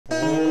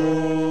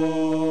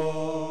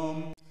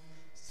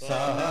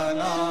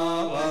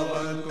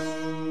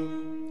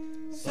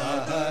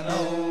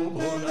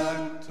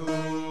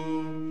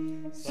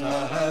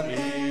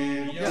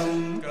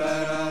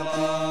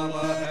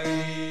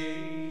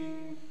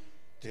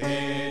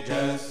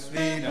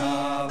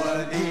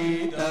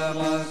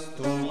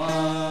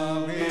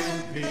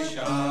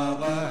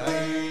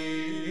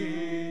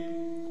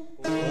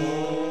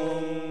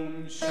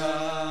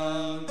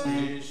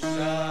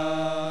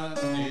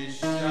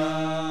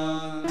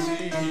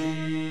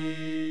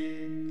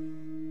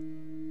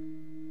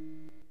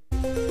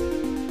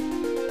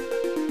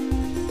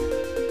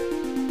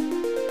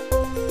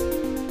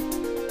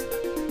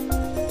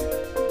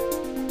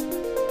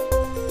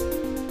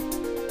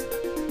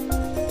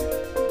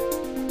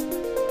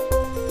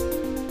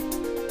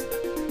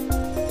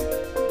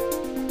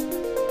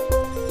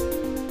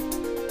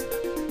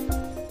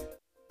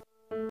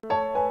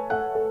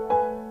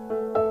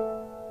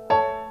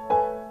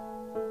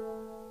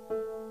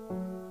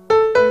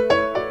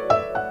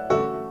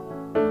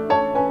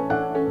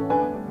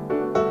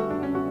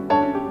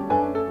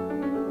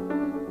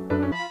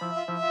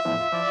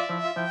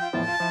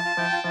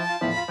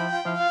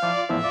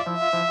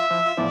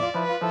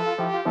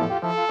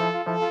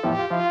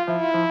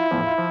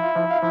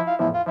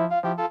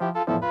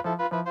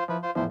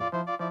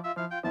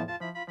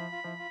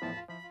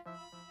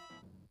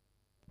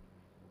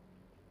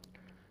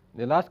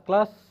the last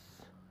class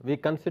we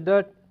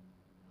considered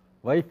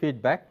Y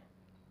feedback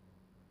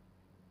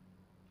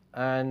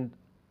and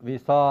we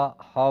saw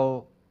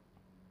how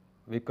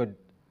we could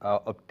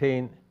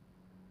obtain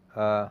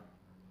a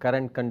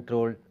current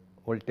controlled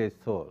voltage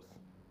source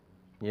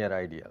near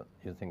ideal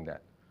using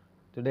that.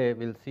 Today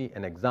we will see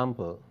an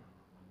example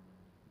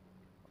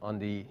on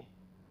the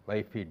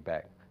Y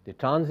feedback. The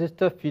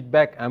transistor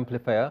feedback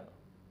amplifier,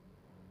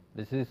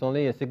 this is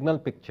only a signal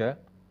picture,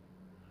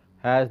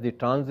 has the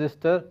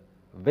transistor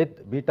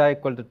with beta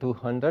equal to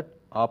 200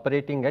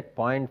 operating at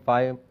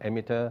 0.5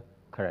 emitter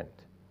current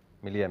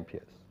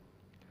milliamperes.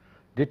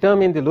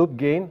 Determine the loop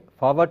gain,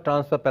 forward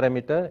transfer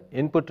parameter,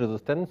 input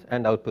resistance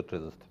and output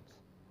resistance.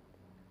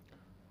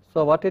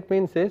 So, what it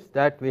means is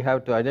that we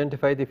have to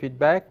identify the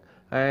feedback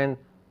and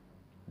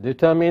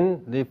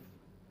determine the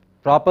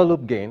proper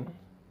loop gain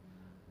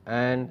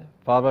and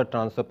forward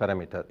transfer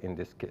parameter in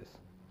this case.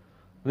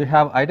 We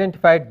have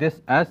identified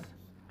this as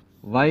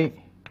Y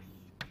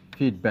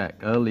feedback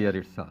earlier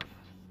itself.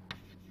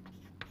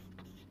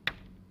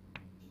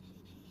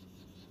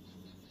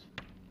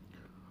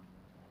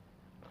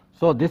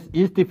 So, this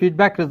is the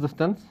feedback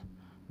resistance,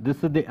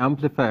 this is the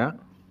amplifier,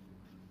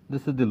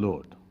 this is the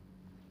load.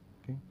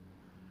 Okay.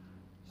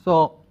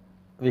 So,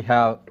 we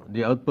have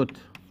the output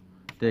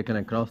taken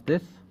across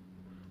this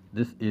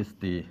is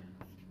the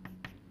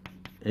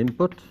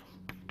input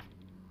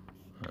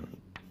and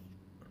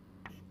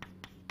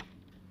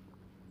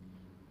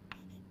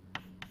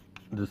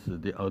this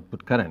is the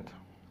output current.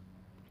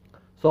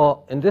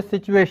 So, in this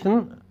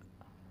situation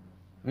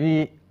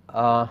we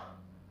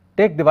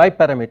take the Y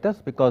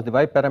parameters because the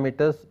Y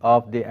parameters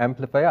of the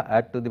amplifier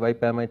add to the Y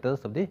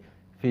parameters of the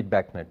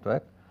feedback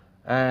network,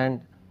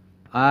 and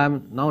I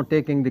am now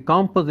taking the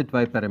composite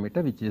Y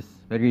parameter, which is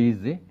very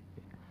easy.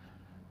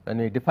 When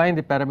we define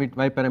the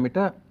Y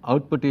parameter,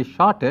 output is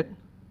shorted.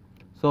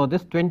 So,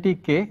 this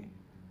 20K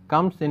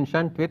comes in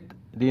shunt with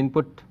the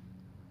input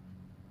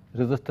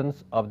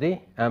resistance of the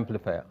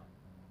amplifier,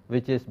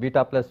 which is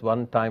beta plus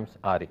 1 times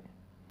Re.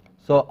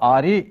 So,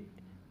 Re,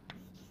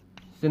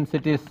 since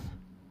it is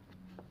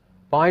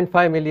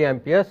 0.5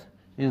 milliamperes,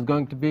 is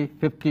going to be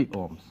 50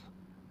 ohms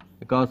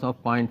because of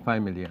 0.5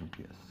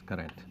 milliamperes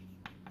current.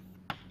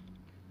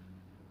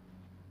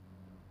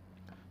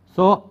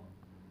 So,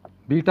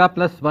 beta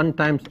plus 1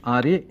 times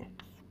Re,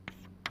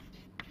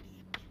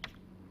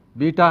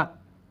 beta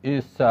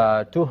is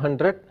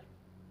 200,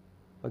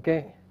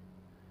 okay.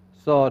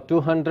 So,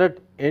 200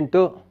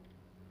 into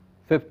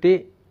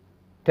 50,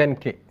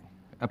 10K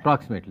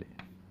approximately,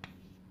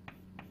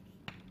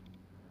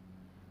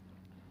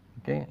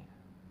 okay.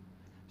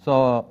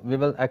 So, we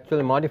will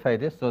actually modify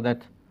this so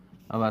that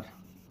our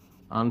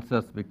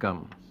answers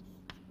become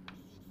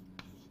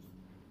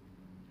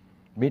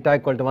beta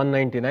equal to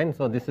 199.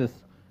 So, this is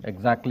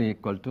exactly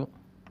equal to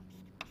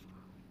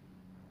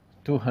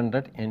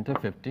 200 into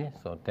 50,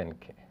 so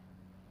 10K.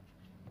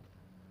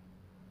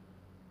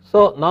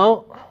 So,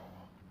 now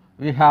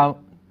we have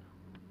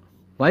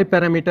Y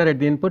parameter at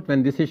the input.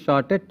 When this is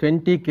shorted,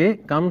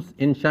 20K comes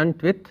in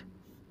shunt with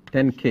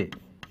 10K.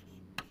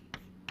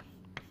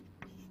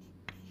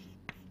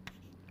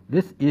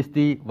 This is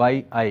the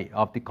Yi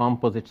of the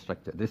composite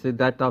structure. This is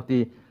that of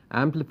the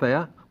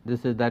amplifier,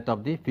 this is that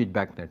of the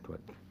feedback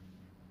network.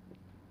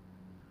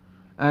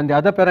 And the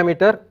other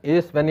parameter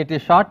is when it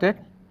is shorted,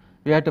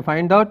 we have to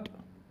find out,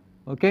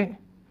 okay,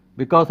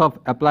 because of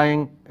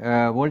applying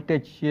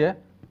voltage here,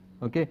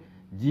 okay,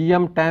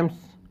 Gm times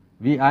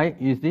Vi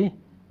is the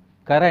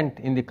current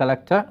in the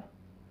collector,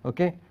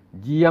 okay,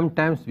 Gm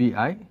times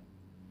Vi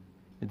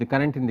is the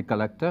current in the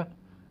collector,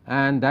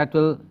 and that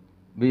will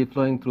be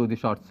flowing through the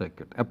short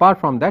circuit. Apart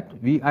from that,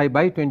 Vi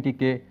by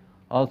 20K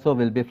also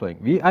will be flowing.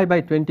 Vi by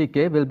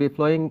 20K will be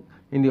flowing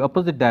in the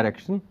opposite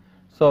direction.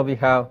 So, we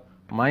have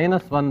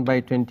minus 1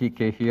 by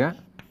 20K here.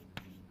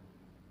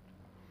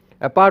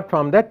 Apart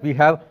from that, we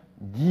have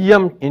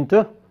Gm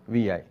into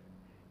Vi.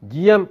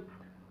 Gm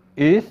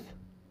is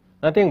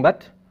nothing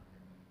but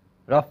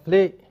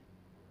roughly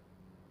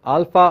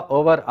alpha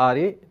over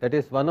Re, that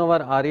is 1 over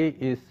Re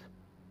is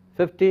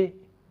 50,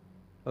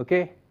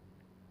 okay.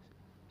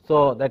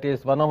 So, that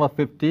is 1 over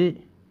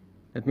 50,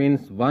 that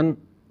means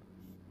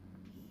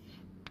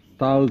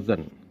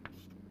 1000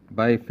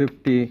 by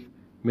 50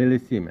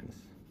 millisiemens.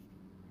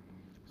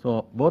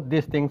 So, both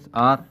these things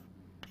are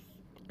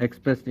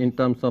expressed in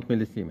terms of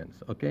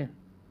millisiemens, okay.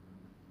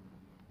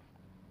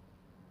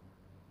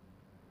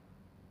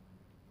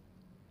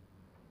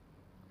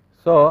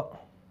 So,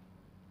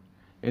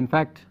 in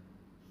fact,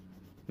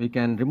 we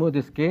can remove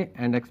this K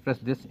and express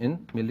this in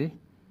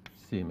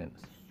millisiemens,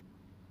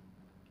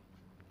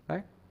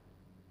 right.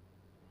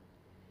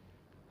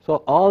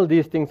 So, all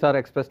these things are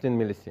expressed in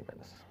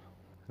millisiemens,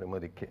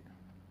 remove the K.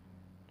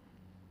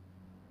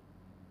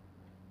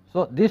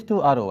 So, these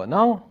two are over.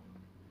 Now,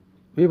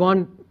 we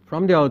want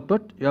from the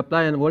output, you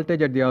apply a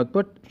voltage at the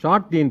output,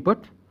 short the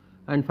input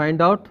and find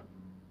out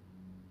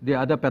the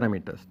other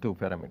parameters, 2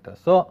 parameters.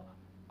 So,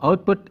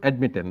 output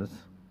admittance,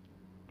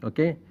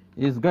 okay,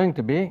 is going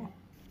to be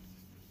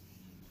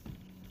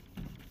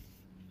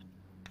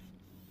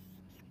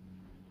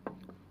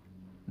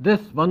this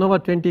 1 over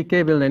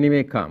 20k will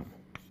anyway come.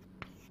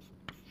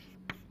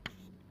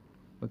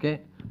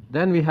 Okay.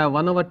 Then we have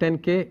 1 over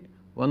 10k,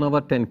 1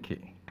 over 10k,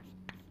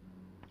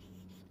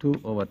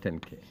 2 over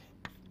 10k.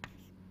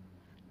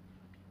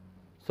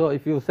 So,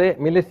 if you say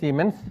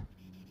millisiemens,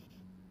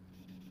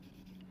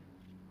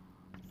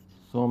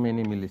 so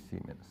many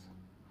millisiemens,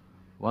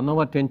 1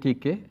 over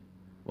 20k,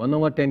 1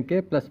 over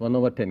 10k plus 1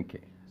 over 10k.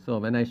 So,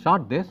 when I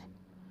short this,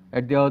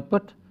 at the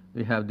output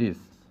we have these.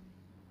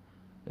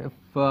 If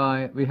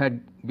we had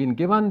been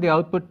given the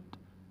output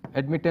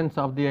admittance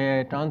of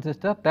the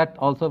transistor, that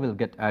also will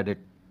get added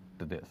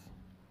to this.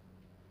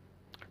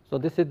 So,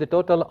 this is the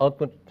total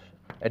output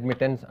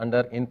admittance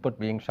under input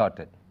being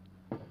shorted.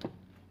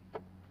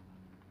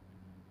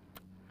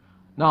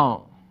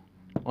 Now,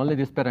 only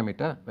this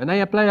parameter. When I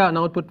apply an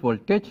output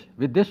voltage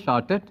with this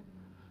shorted,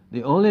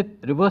 the only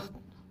reverse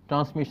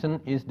transmission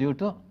is due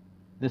to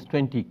this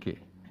 20k.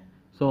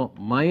 So,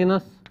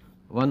 minus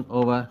 1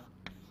 over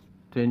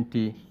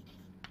 20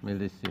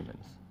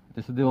 millisiemens.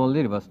 This is the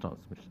only reverse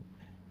transmission.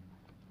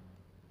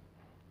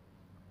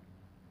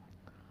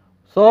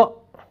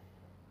 So,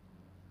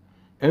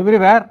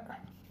 everywhere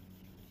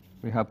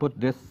we have put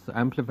this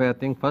amplifier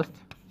thing first.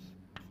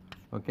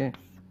 Okay.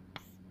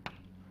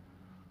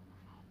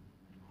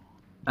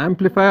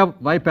 Amplifier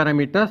Y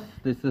parameters,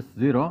 this is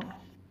 0.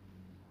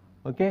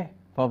 Okay.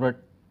 Forward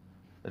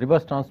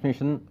reverse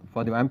transmission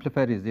for the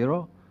amplifier is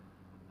 0,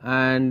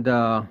 and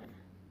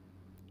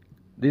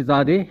these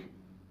are the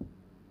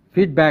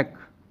feedback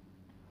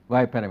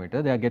Y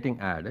parameter, they are getting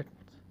added.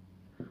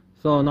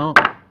 So, now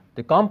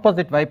the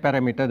composite Y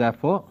parameter,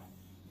 therefore,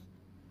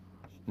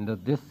 in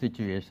this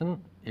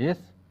situation is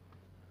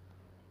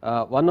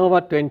 1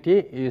 over 20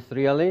 is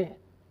really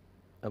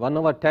 1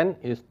 over 10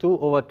 is 2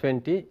 over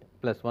 20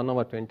 plus 1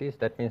 over 20,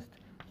 that means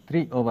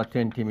 3 over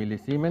 20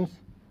 millisiemens,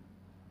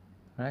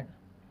 right,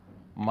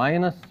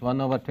 minus 1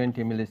 over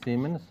 20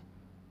 millisiemens,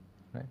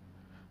 right.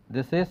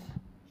 This is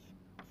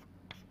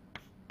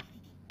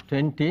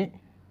 20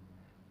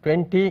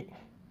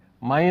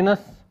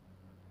 minus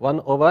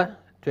 1 over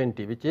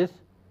 20, which is,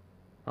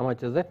 how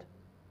much is it?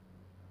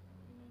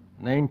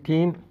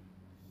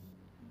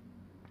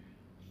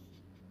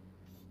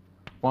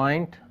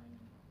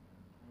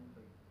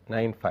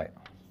 19.95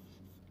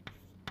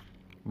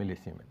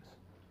 millisiemens,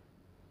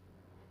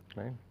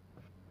 right.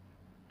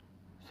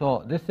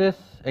 So, this is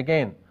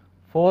again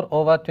 4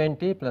 over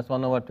 20 plus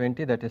 1 over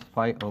 20, that is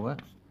 5 over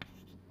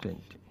 20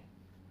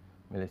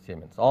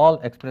 millisiemens, all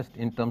expressed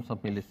in terms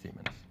of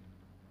millisiemens.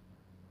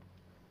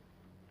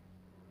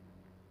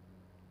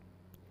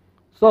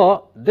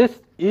 So,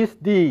 this is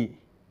the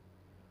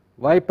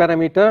Y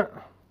parameter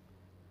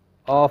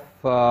of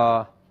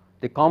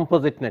the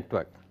composite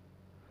network.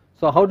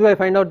 So, how do I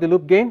find out the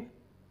loop gain?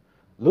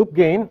 Loop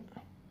gain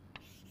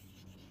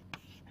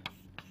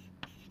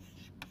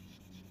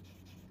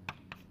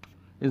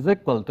is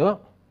equal to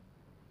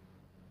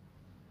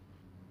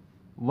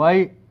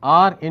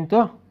YR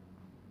into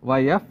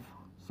YF.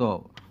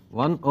 So,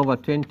 1 over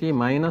 20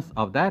 minus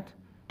of that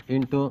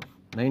into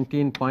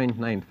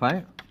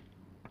 19.95,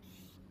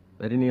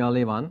 very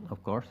nearly 1,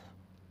 of course,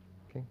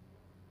 okay.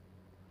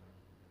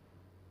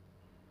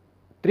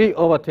 3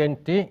 over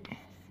 20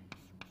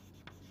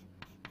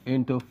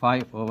 into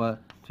 5 over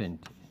 20.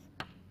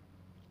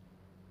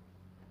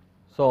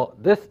 So,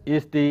 this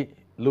is the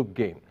loop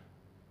gain.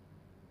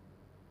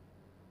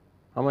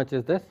 How much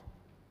is this?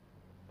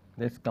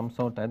 This comes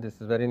out as,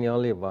 this is very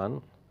nearly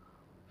 1,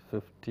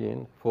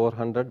 15,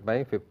 400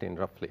 by 15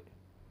 roughly,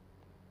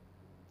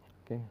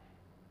 okay,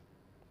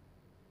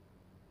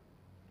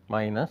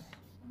 minus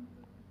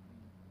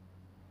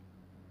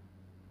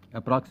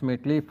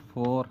approximately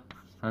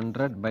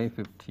 400 by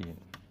 15.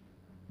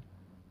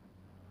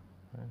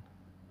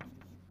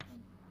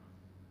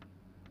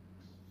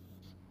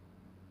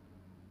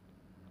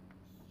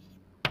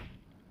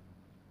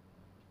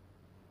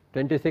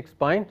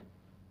 26.6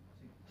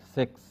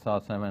 or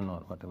 7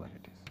 or whatever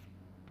it is.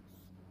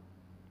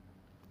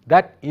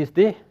 That is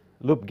the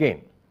loop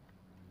gain.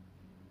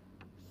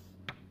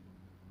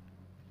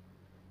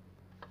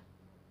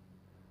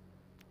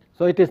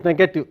 So, it is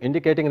negative,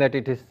 indicating that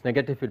it is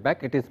negative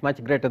feedback, it is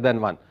much greater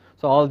than 1.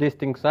 So, all these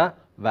things are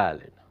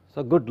valid.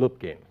 So, good loop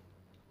gain.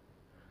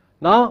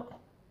 Now,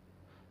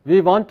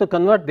 we want to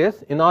convert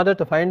this in order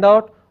to find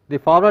out the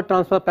forward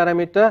transfer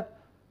parameter,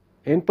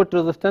 input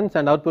resistance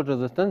and output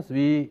resistance.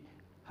 We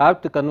have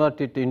to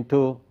convert it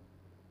into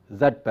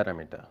Z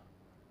parameter.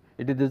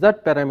 It is the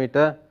Z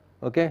parameter,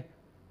 okay,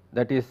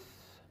 that is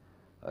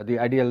the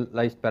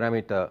idealized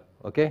parameter,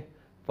 okay,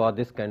 for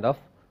this kind of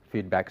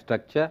feedback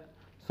structure.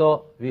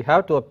 So, we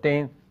have to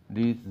obtain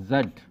the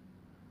Z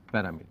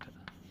parameter.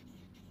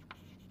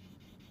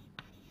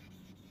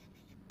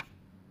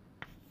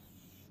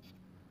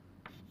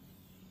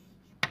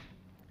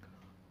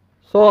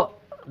 So,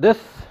 this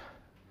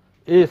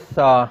is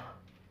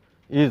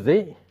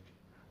easy,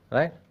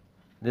 right.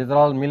 These are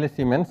all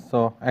millisiemens.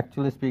 So,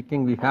 actually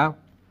speaking, we have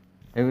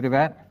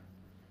everywhere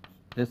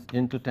this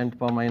into 10 to the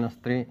power minus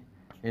 3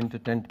 into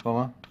 10 to the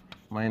power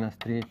minus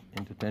 3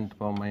 into 10 to the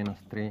power minus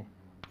 3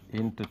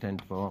 into 10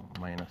 to the power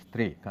minus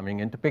 3 coming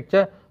into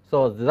picture.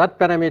 So, Z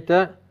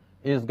parameter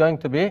is going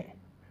to be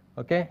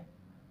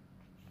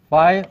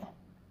 5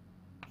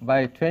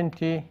 by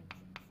 20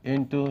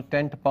 into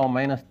 10 to the power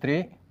minus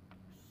 3,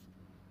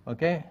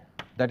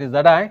 that is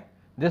Zi,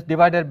 this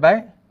divided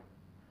by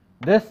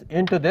this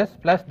into this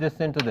plus this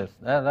into this.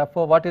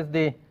 Therefore, what is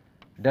the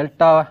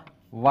delta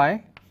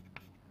y?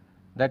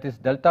 That is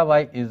delta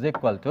y is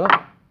equal to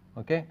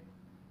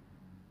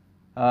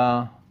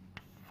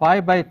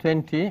 5 by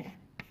 20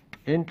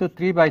 into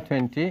 3 by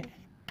 20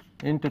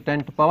 into 10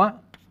 to the power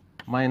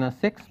minus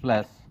 6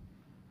 plus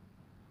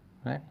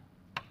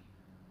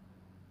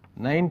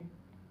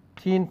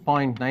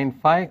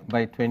 19.95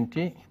 by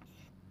 20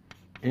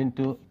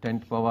 into 10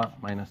 to the power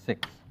minus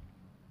 6.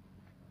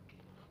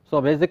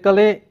 So,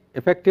 basically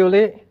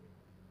effectively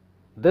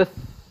this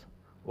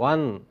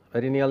one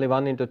very nearly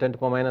 1 into 10 to the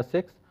power minus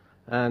 6,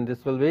 and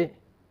this will be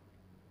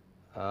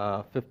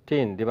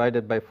 15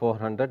 divided by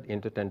 400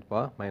 into 10 to the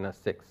power minus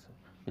 6,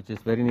 which is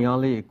very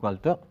nearly equal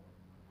to,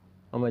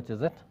 how much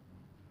is it?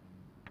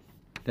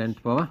 10 to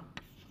the power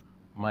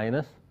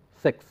minus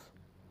 6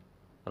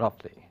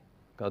 roughly,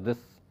 because this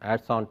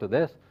adds on to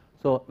this.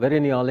 So, very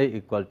nearly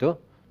equal to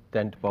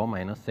 10 to the power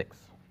minus 6.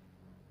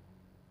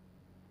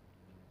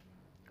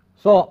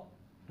 So,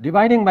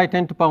 dividing by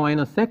 10 to the power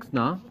minus 6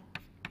 now,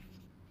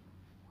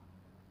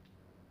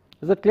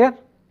 is it clear?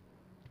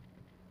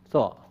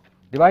 So,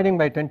 dividing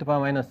by 10 to the power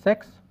minus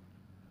 6,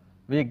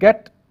 we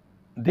get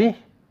the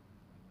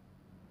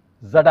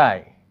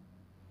Zi.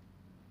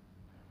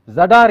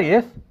 Zr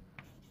is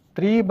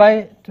 3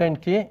 by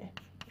 20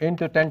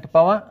 into 10 to the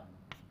power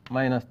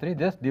minus 3,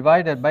 this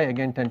divided by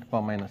again 10 to the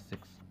power minus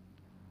 6.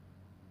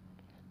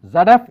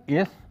 Zf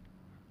is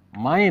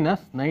minus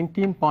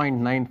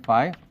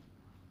 19.95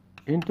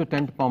 into 10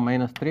 to the power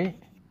minus 3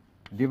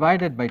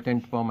 divided by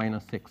 10 to the power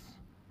minus 6.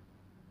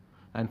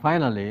 And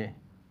finally,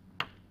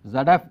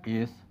 Zf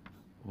is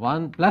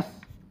 1 plus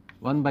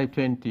 1 by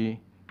 20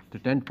 to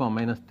 10 to the power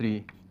minus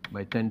 3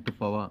 by 10 to the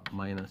power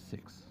minus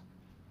 6.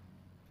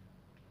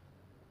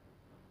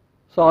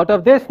 So, out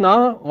of this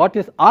now what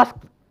is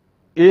asked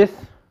is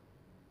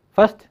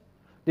first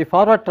the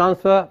forward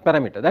transfer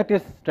parameter, that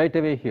is straight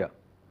away here.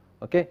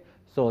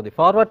 So, the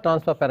forward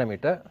transfer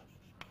parameter,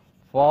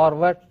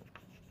 forward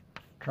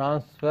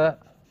transfer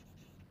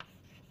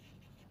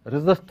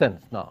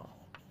resistance now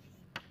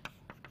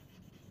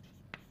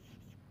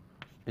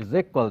is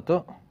equal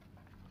to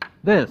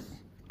this.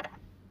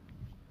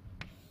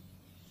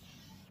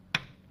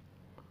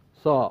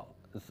 So,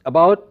 it is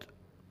about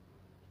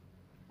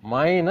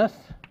minus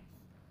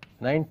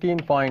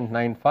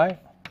 19.95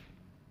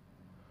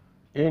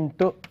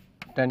 into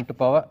 10 to the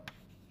power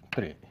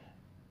 3.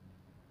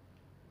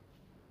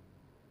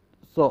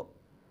 So,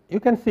 you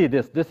can see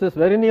this is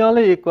very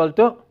nearly equal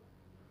to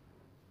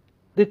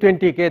the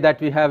 20 K that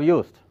we have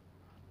used.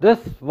 This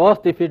was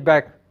the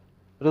feedback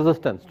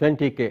resistance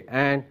 20 K,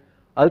 and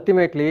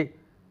ultimately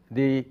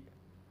the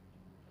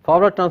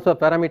forward transfer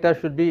parameter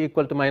should be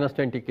equal to minus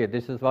 20 K.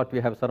 This is what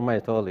we have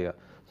surmised earlier.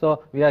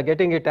 So, we are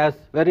getting it as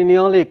very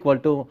nearly equal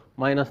to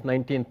minus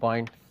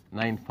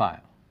 19.95.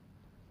 It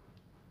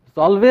is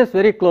always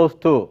very close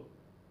to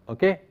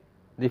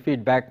the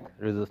feedback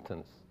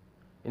resistance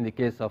in the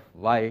case of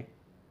Y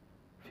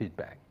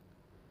feedback.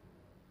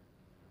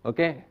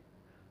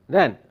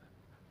 Then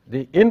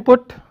the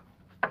input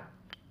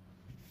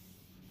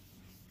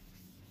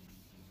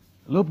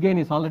loop gain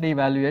is already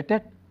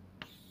evaluated,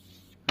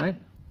 right?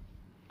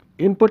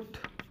 Input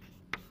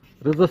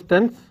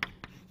resistance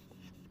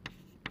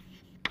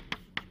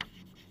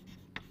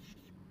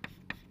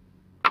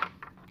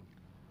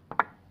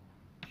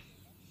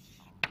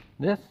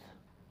this is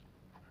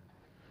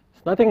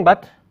nothing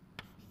but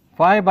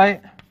 5 by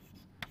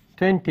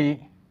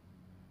 20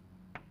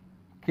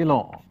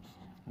 kilo ohms.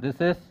 This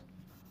is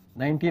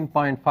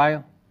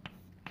 19.5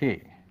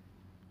 K.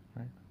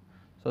 Right?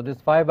 So, this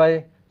 5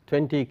 by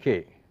 20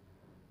 K,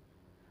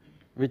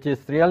 which is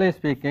really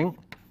speaking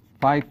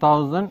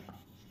 5000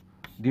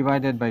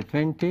 divided by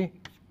 20,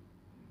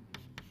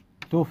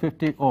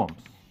 250 ohms.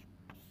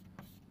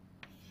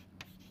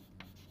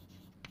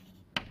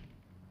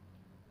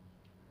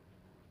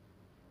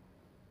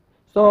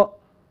 So,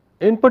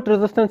 input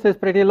resistance is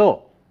pretty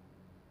low.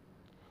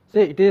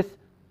 See, it is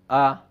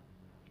a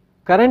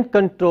current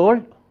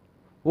controlled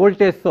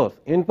voltage source.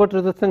 Input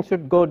resistance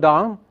should go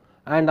down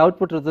and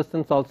output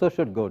resistance also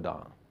should go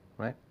down,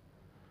 right.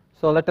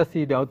 So, let us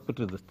see the output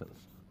resistance.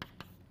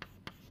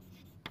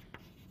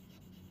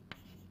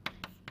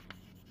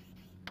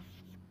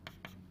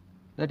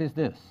 That is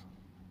this.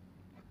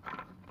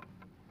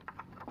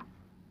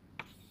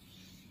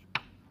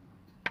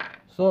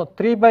 So,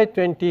 3 by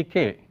 20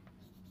 K,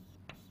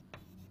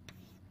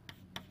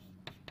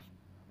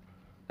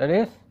 that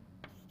is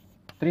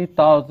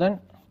 3000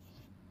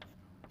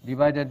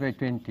 divided by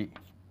 20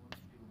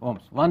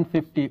 ohms,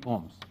 150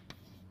 ohms.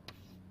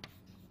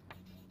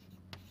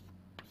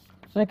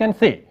 So, you can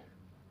see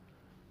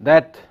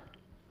that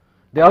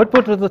the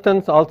output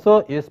resistance also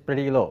is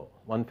pretty low,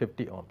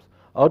 150 ohms.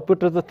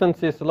 Output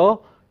resistance is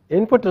low,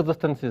 input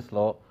resistance is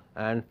low,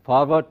 and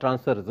forward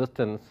transfer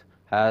resistance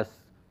has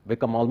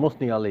become almost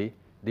nearly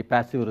the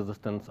passive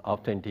resistance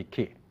of 20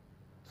 k.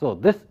 So,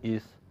 this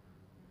is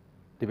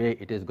the way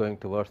it is going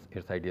towards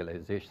its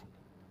idealization.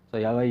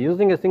 So, by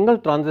using a single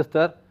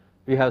transistor,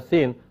 we have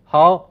seen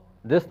how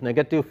this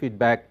negative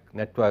feedback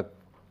network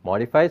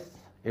modifies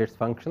its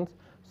functions,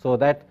 so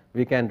that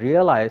we can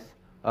realize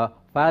a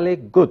fairly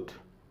good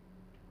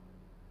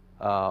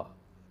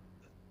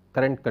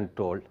current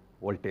controlled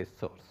voltage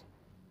source.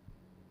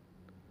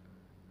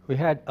 We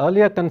had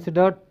earlier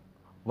considered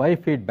Y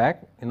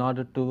feedback in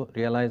order to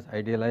realize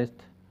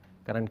idealized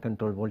current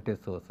controlled voltage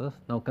sources.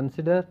 Now,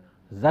 consider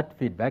Z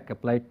feedback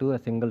applied to a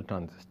single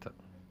transistor.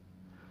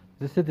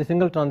 This is the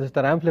single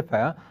transistor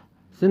amplifier.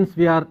 Since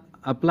we are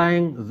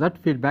applying Z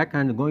feedback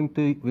and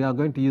we are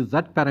going to use Z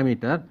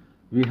parameter,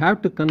 we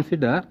have to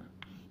consider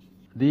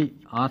the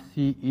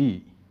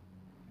RCE,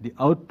 the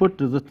output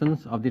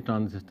resistance of the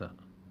transistor,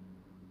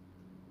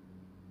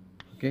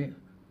 okay,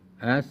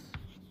 as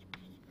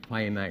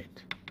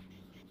finite.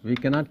 We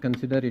cannot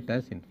consider it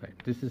as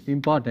infinite. This is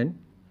important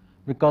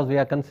because we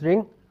are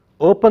considering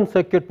open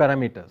circuit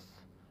parameters.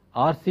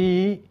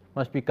 RCE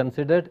must be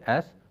considered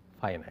as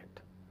finite.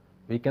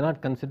 We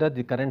cannot consider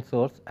the current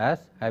source as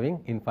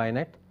having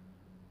infinite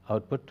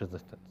output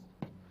resistance.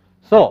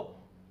 So,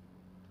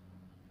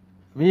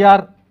 we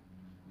are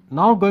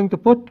now going to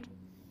put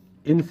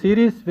in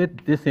series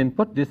with this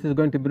input. This is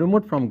going to be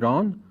removed from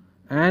ground,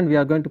 and we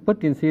are going to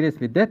put in series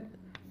with that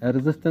a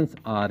resistance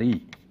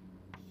RE.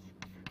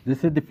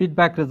 This is the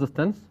feedback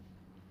resistance.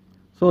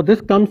 So,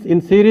 this comes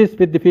in series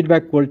with the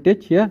feedback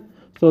voltage here.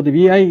 So, the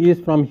Vi is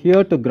from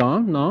here to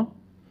ground. Now,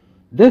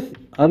 this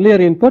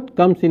earlier input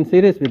comes in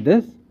series with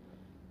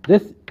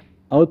this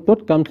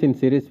output comes in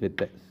series with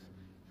this.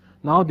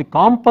 Now, the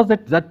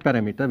composite Z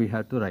parameter we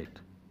have to write.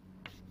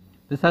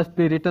 This has to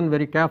be written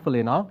very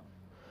carefully now.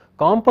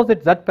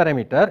 Composite Z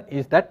parameter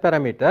is that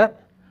parameter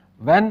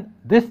when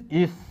this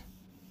is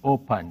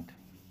opened,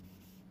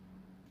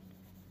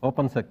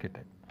 open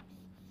circuited.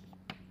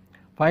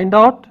 Find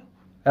out,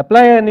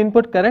 apply an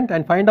input current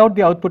and find out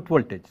the output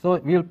voltage. So,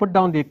 we will put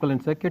down the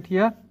equivalent circuit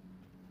here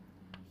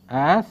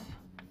as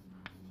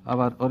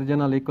our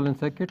original equivalent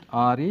circuit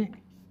RE.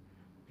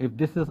 If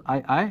this is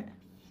II,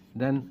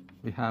 then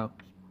we have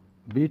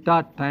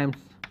beta times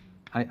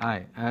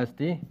II as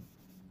the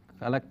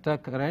collector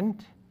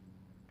current,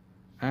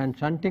 and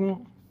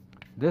shunting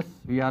this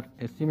we are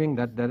assuming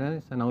that there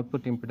is an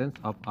output impedance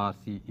of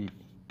RCE.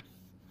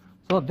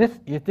 So, this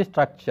is the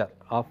structure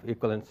of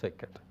equivalent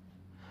circuit.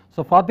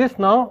 So, for this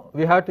now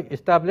we have to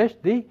establish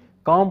the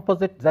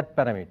composite Z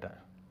parameter.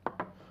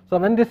 So,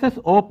 when this is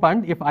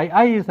opened, if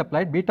II is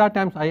applied, beta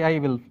times II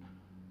will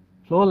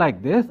flow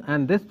like this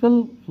and this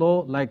will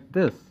flow like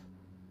this.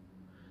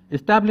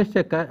 Establish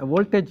a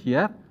voltage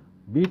here,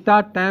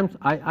 beta times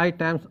II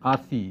times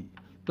RCE,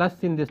 plus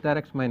in this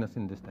direction, minus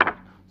in this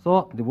direction.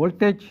 So, the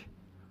voltage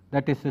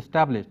that is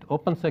established,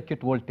 open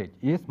circuit voltage,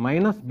 is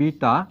minus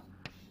beta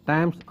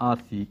times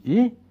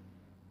RCE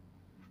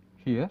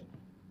here,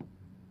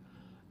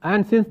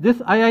 and since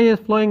this II is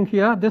flowing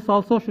here, this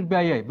also should be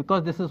II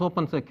because this is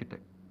open circuited.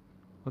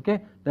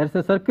 Okay. There is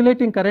a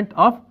circulating current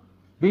of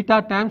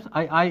beta times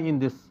II in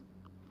this,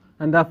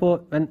 and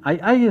therefore, when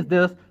II is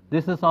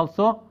this is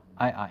also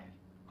II.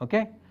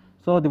 Okay.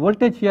 So, the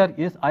voltage here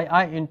is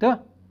II into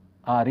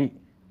RE.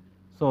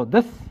 So,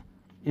 this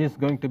is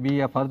going to be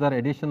a further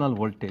additional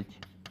voltage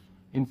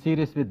in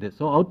series with this.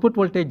 So, output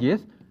voltage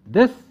is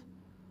this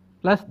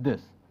plus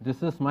this.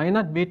 This is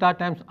minus beta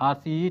times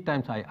RCE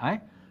times II,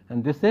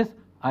 and this is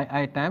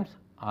II times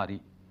RE.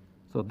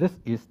 So, this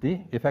is the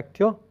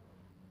effective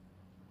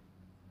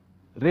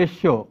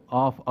ratio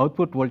of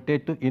output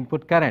voltage to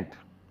input current.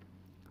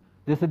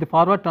 This is the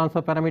forward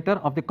transfer parameter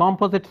of the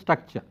composite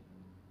structure.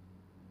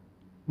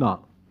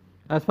 Now,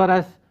 as far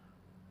as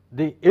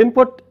the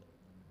input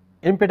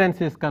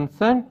impedance is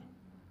concerned,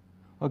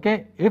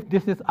 okay, if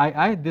this is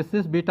II, this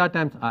is beta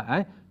times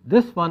II,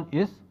 this one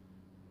is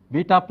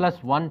beta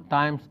plus 1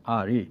 times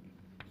RE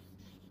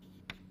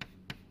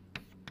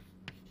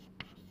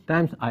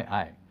times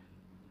II,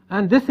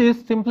 and this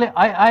is simply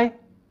II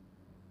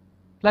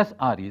plus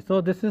RE.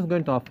 So, this is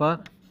going to offer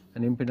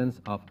an impedance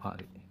of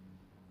RE.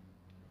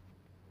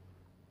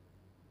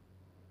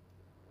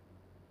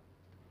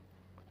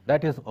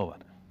 That is over.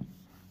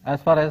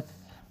 As far as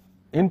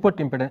input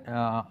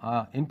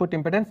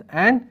impedance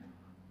and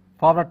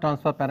forward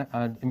transfer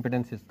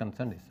impedance is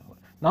concerned, is over.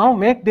 Now,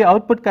 make the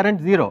output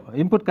current 0,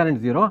 input current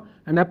 0,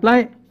 and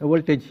apply a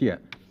voltage here,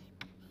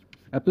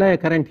 apply a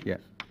current here.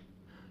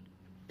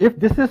 If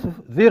this is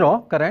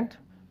 0 current,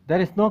 there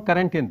is no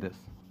current in this.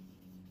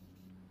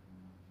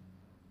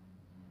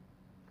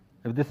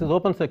 If this is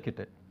open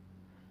circuited.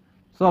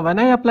 So, when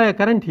I apply a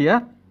current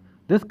here,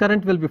 this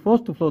current will be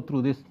forced to flow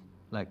through this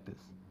like this,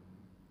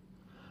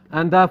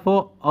 and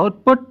therefore,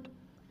 output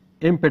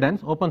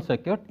impedance open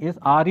circuit is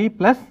RE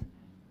plus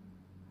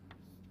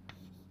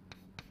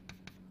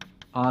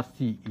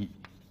RCE,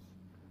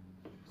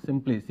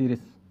 simply series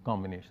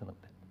combination of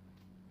that.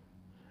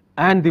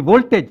 And the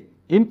voltage,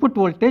 input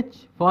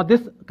voltage for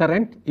this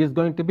current is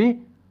going to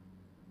be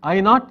I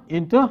naught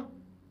into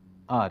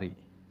Re.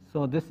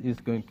 So, this is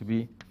going to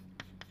be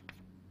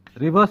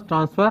reverse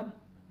transfer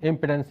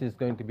impedance is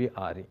going to be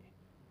Re.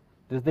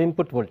 This is the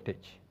input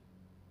voltage,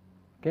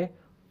 okay,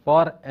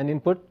 for an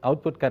input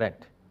output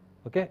current,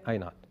 okay, I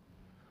naught.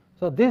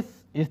 So, this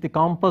is the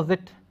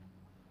composite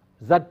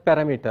Z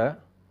parameter,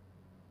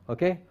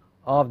 okay,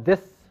 of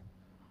this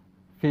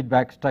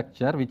feedback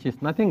structure, which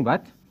is nothing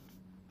but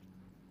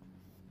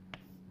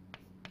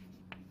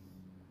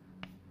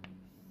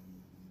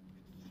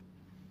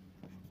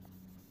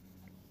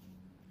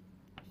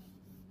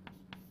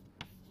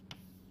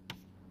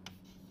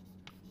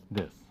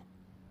this.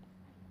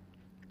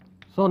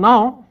 So,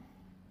 now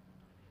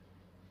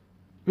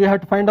we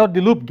have to find out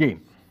the loop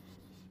gain,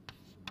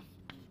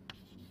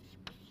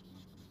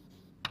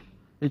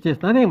 which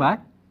is nothing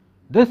but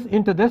this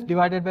into this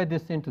divided by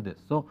this into this.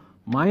 So,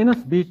 minus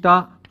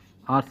beta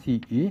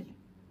RCE,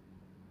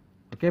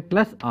 okay,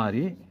 plus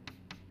Re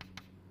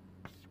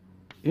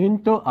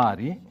into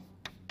Re.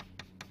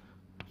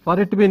 For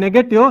it to be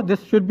negative,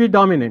 this should be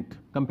dominant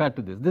compared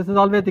to this. This is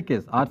always the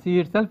case.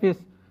 RCE itself is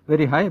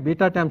very high,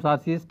 beta times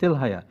RC is still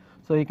higher.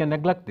 So, you can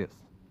neglect this,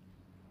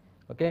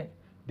 okay,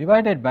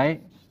 divided by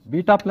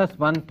beta plus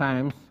 1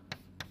 times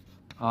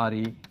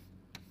Re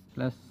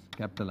plus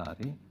capital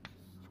Re,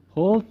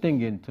 whole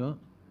thing into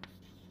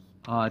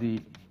Re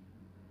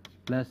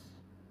plus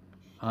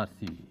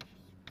RCE.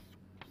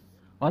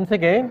 Once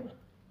again,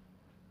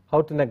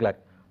 how to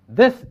neglect?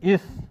 This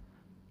is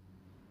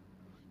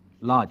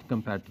large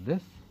compared to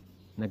this,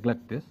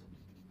 neglect this.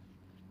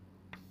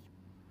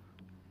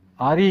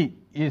 Re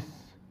is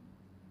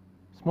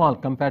small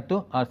compared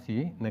to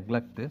RCE,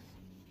 neglect this.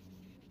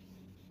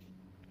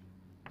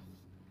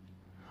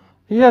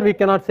 Here we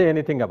cannot say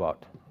anything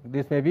about,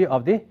 this may be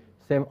of the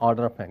same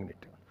order of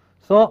magnitude.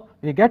 So,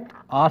 we get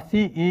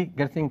RCE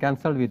getting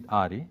cancelled with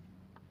Re,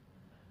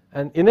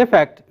 and in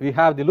effect we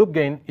have the loop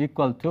gain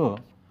equal to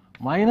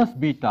minus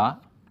beta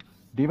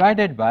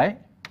divided by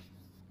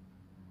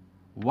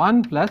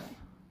 1 plus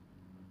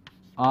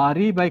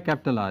Re by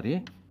capital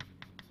Re,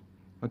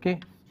 okay,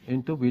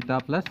 into beta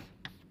plus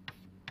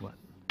 1.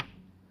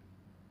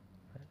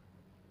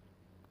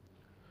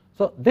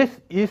 So, this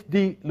is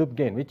the loop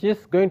gain, which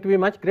is going to be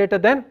much greater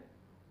than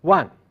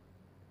 1,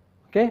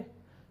 okay,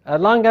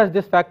 as long as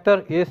this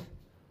factor is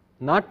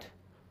not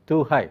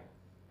too high.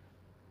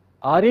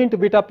 Re into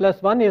beta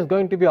plus 1 is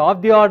going to be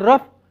of the order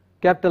of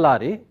capital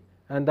Re,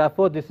 and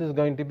therefore, this is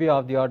going to be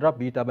of the order of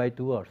beta by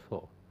 2 or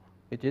so,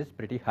 which is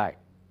pretty high.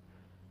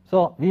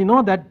 So, we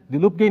know that the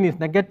loop gain is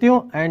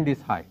negative and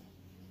is high.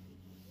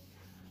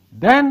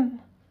 Then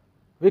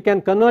we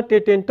can convert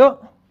it into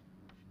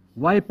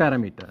Y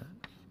parameter.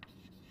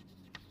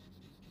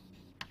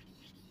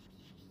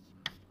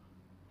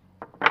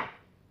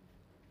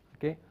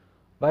 Okay,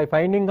 by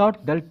finding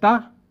out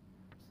delta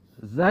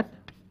Z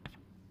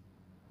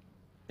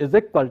is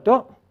equal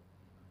to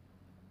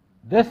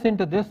this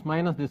into this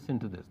minus this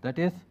into this, that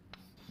is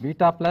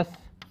beta plus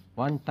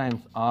 1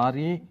 times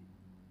Re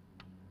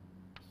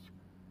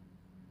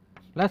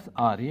plus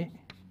Re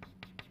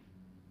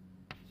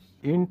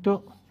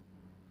into,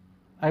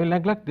 I will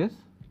neglect this,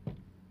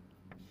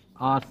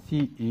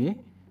 RCE,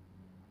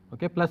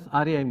 okay, plus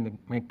Re, I will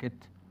make it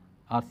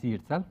RC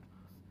itself,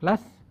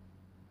 plus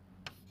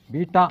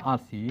beta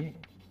RCE,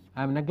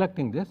 I am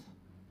neglecting this,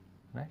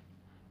 right,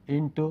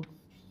 into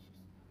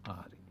Re.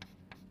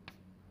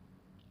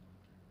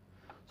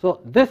 So,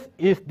 this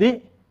is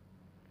the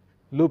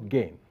loop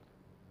gain,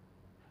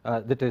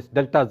 that is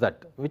delta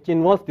Z, which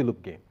involves the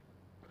loop gain.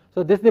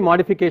 So, this is the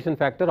modification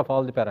factor of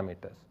all the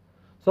parameters.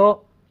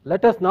 So,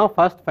 let us now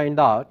first find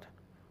out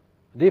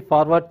the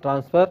forward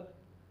transfer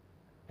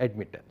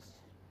admittance,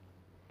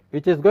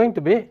 which is going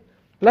to be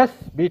plus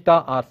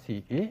beta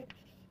RCE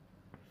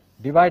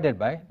divided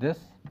by this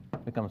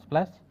becomes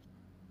plus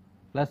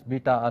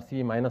beta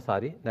RCE minus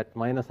Re, that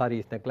minus Re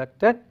is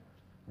neglected,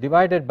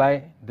 divided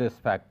by this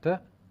factor,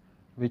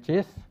 which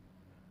is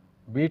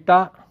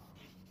beta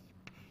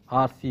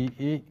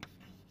RCE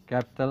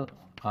capital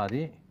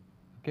Re,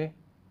 okay,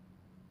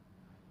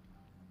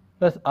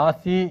 plus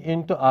RCE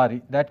into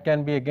Re, that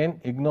can be again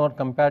ignored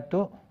compared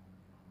to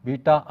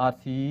beta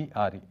RCE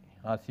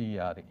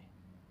Re,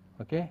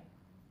 okay.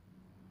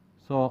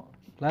 So,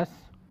 plus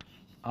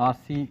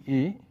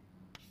RCE,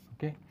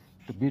 okay,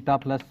 to beta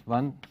plus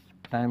 1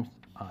 times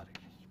Re.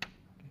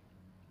 Okay.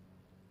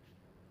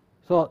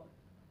 So,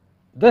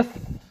 this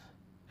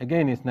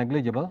again is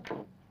negligible.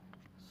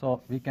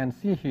 So, we can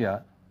see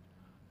here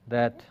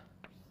that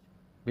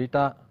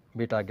beta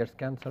gets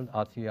cancelled,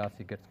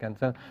 RC gets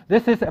cancelled.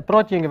 This is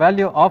approaching a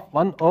value of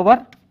 1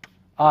 over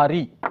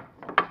Re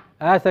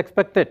as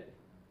expected.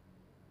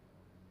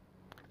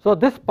 So,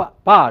 this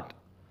part,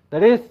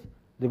 that is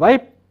the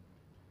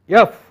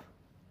YF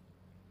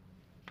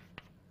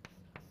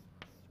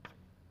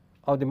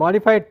of the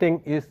modified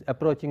thing is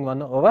approaching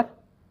 1 over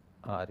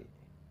Re.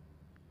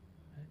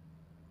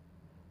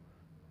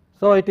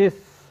 So, it is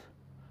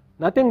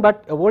nothing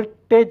but a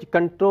voltage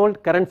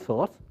controlled current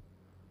source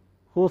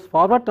whose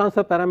forward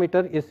transfer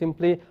parameter is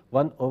simply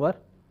 1 over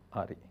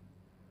Re.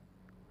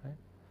 Right.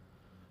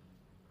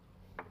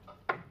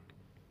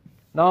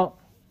 Now,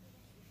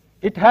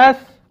 it has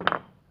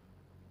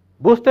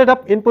boosted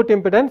up input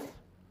impedance.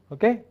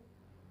 Okay.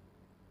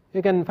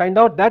 You can find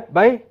out that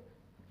by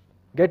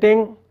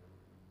getting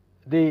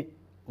the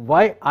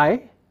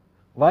yi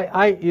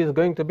is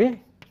going to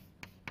be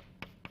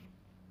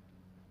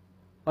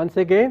once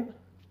again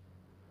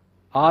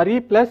Re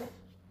plus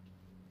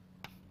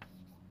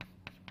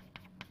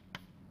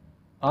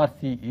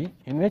RCE,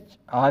 in which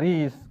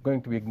Re is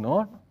going to be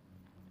ignored,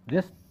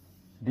 this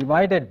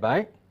divided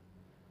by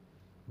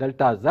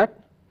delta Z,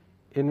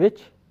 in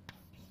which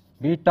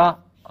beta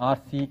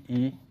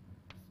RCE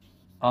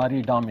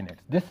Re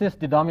dominates. This is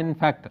the dominant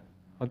factor.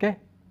 Okay.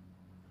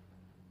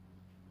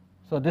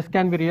 So, this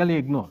can be really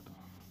ignored.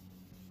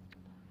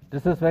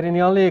 This is very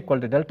nearly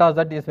equal to delta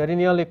Z is very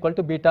nearly equal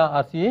to beta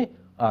RCE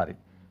Re.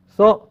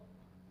 So,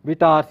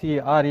 beta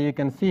RCE Re you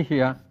can see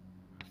here,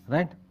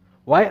 right.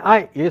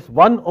 Yi is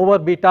 1 over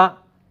beta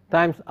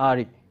times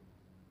Re,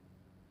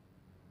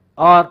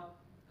 or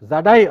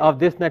Zi of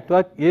this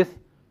network is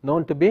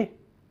known to be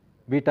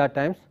beta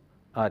times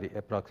Re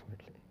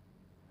approximately.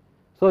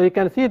 So, you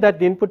can see that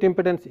the input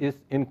impedance is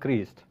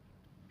increased,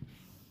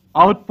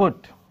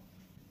 output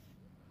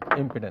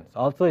impedance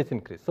also is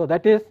increased. So,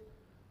 that is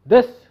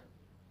this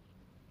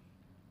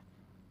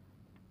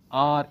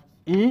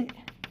Re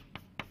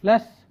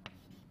plus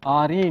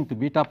Re into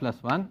beta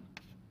plus 1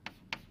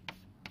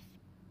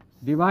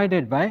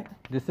 divided by,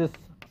 this is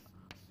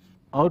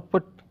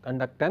output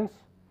conductance,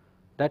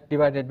 that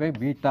divided by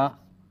beta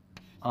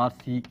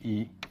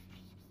RCE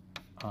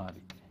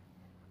Re.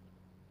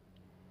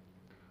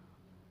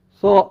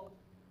 So,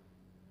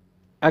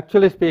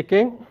 actually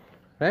speaking,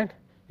 right,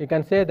 you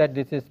can say that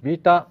this is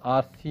beta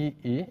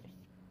RCE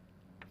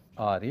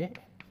Re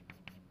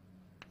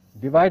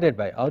divided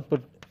by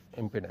output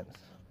impedance,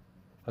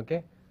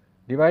 okay,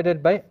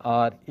 divided by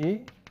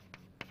Re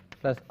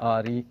plus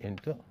Re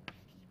into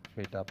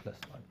beta plus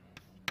 1.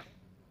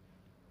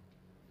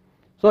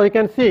 So, you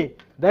can see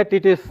that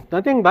it is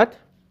nothing but,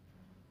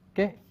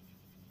 okay,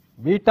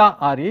 beta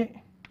Re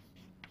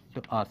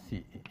to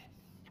RCE.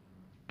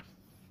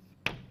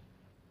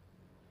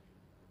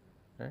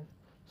 Right.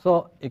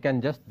 So, you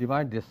can just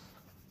divide this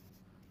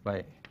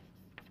by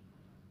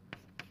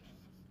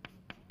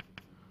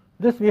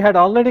this. We had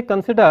already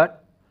considered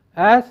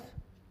as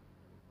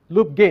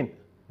loop gain,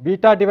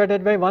 beta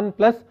divided by 1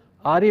 plus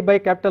Re by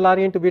capital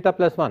Re into beta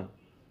plus 1,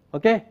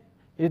 okay,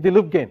 is the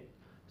loop gain.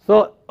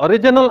 So,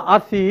 original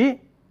RCE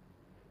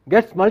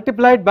gets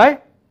multiplied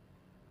by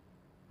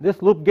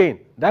this loop gain,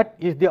 that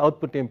is the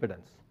output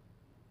impedance.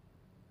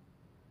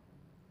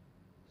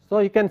 So,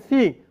 you can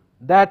see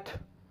that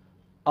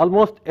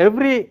almost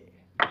every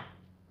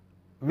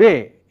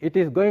way it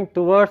is going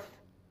towards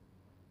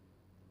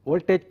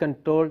voltage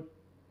controlled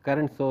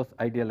current source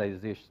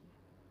idealization.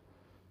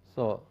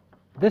 So,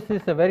 this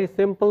is a very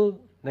simple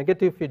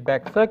negative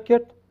feedback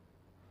circuit.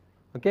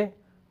 Okay.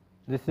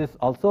 This is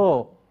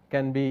also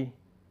can be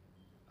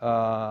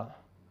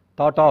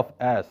thought of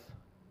as,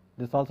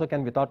 this also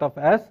can be thought of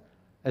as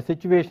a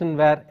situation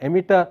where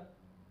emitter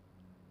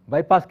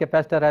bypass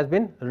capacitor has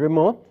been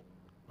removed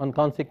and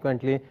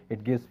consequently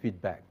it gives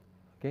feedback.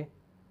 Okay.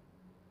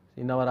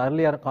 In our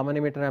earlier common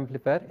emitter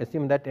amplifier,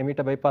 assume that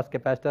emitter bypass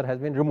capacitor has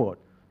been removed,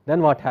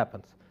 then what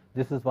happens?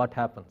 This is what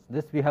happens.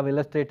 This we have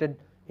illustrated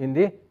in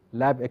the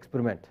lab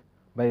experiment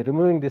by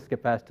removing this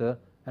capacitor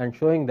and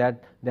showing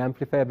that the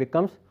amplifier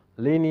becomes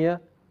linear,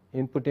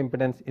 input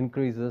impedance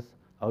increases,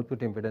 output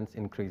impedance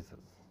increases.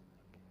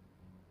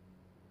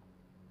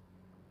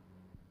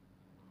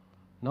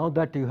 Now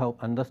that you have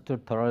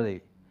understood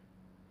thoroughly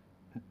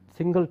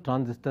single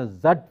transistor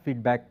Z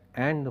feedback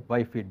and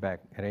Y feedback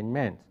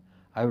arrangements,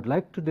 I would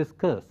like to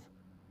discuss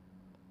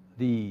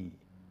the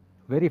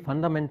very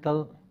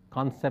fundamental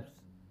concepts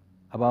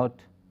about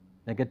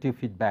negative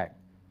feedback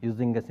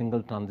using a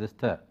single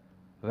transistor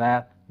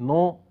where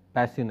no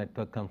passive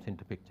network comes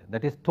into picture,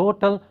 that is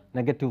total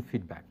negative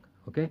feedback.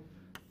 Okay.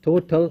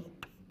 Total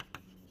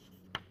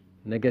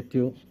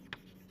negative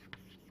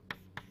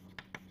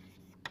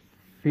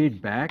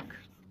feedback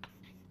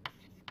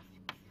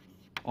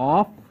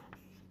of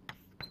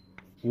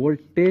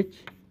voltage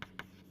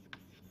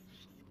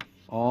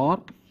or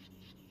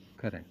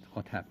current.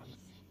 What happens?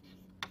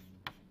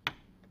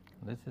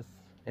 This is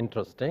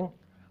interesting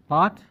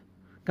part.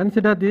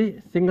 Consider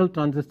the single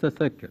transistor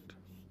circuit.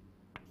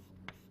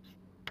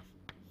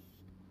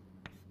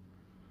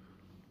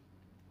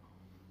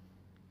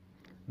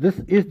 This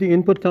is the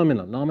input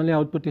terminal. Normally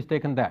output is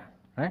taken there,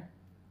 right?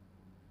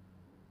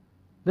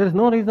 There is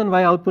no reason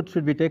why output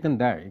should be taken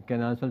there. You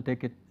can also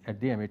take it at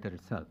the emitter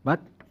itself. But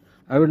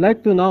I would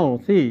like to now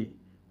see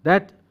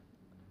that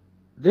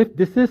if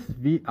this is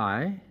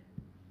Vi,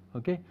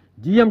 okay,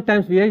 Gm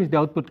times Vi is the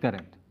output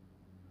current,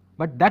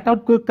 but that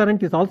output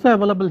current is also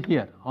available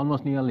here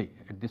almost nearly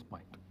at this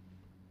point.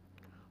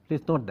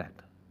 Please note that.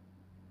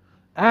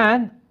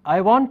 And I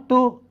want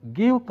to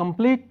give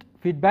complete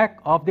feedback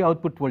of the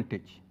output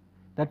voltage.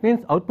 That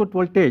means output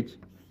voltage,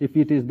 if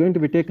it is going to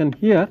be taken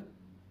here,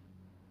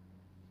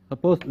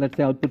 suppose let us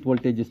say output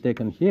voltage is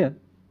taken here,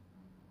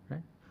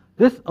 right.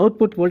 this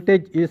output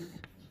voltage is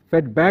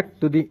fed back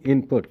to the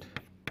input.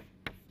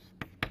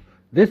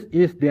 This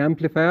is the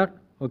amplifier,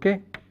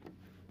 okay,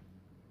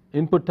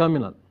 input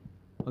terminal.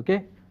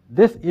 Okay.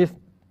 This is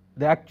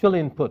the actual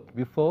input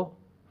before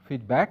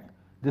feedback.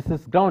 This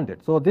is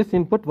grounded. So, this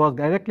input was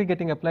directly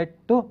getting applied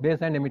to base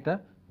and emitter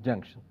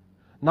junction.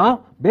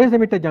 Now, base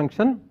emitter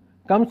junction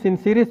comes in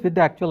series with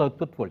the actual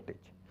output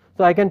voltage.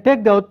 So, I can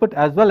take the output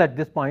as well at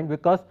this point,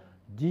 because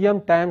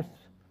GM times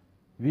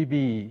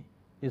VBE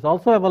is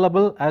also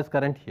available as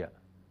current here,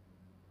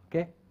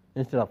 okay,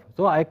 instead of.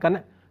 So, I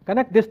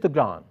connect this to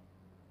ground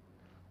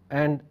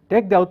and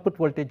take the output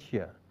voltage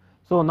here.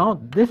 So, now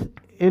this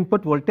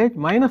input voltage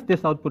minus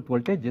this output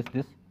voltage is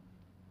this,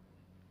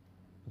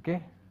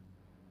 okay,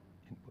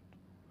 input.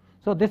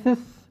 So, this is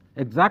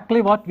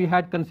exactly what we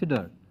had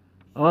considered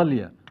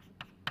earlier.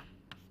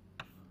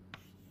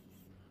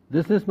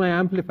 This is my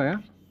amplifier,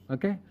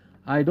 okay.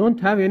 I do not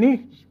have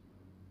any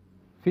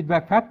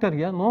feedback factor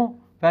here, no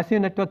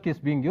passive network is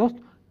being used,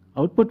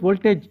 output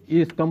voltage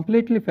is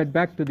completely fed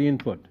back to the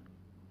input.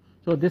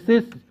 So, this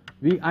is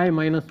Vi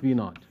minus V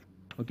naught,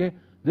 okay.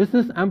 This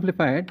is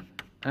amplified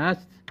as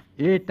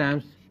A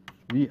times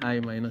Vi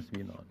minus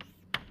V naught.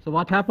 So,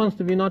 what happens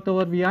to V naught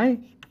over Vi?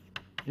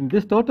 In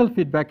this total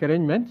feedback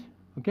arrangement,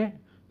 okay,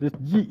 this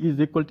G is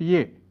equal to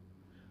A.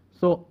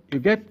 So, you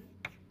get,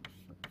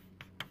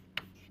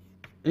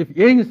 if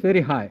A is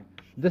very high,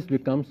 this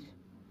becomes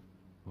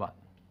 1.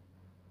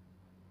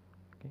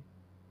 Okay.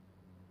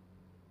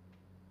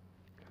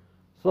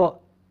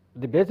 So,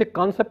 the basic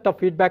concept of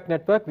feedback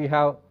network, we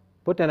have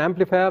put an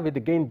amplifier with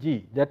the gain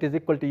G, that is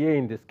equal to A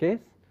in this case,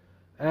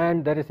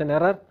 and there is an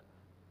error,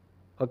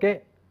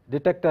 okay,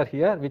 detector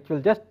here, which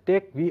will just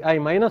take Vi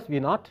minus V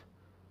naught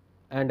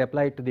and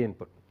apply it to the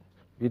input.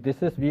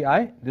 This is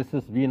Vi, this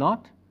is V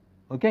naught,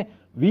 okay.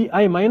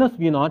 Vi minus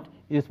V naught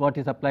is what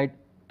is applied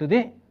to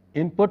the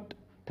input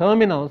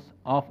terminals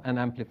of an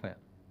amplifier,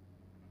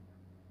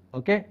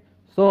 okay.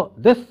 So,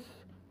 this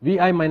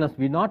Vi minus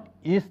V naught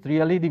is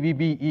really the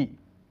VBE,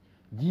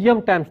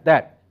 GM times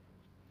that,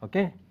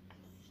 okay,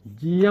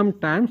 GM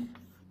times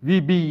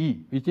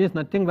VBE, which is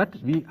nothing but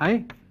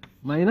Vi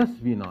minus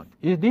V naught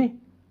is the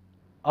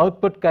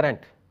output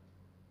current,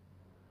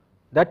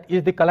 that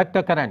is the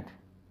collector current,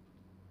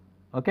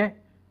 okay.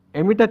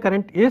 Emitter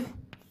current is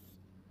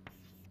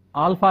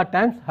alpha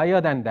times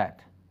higher than that,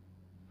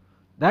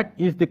 that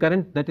is the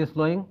current that is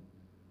flowing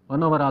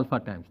 1 over alpha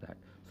times that.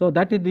 So,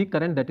 that is the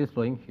current that is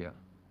flowing here,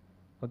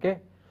 okay.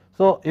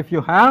 So, if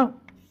you have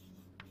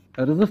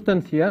a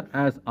resistance here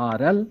as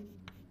RL,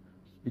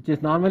 which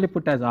is normally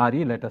put as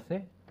RE, let us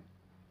say,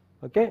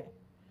 okay.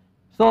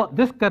 So,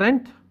 this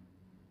current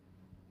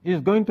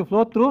is going to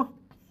flow through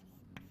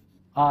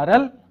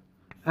RL,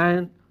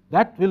 and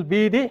that will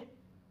be the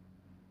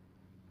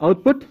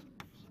output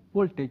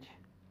voltage.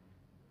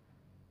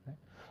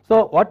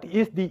 So, what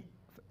is the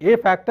A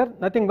factor?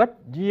 Nothing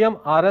but GM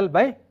RL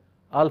by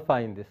alpha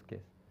in this case.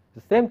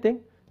 The same thing,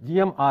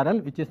 GM RL,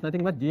 which is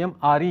nothing but GM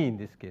RE in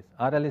this case.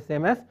 RL is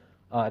same as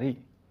RE,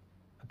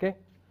 okay.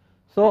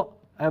 So,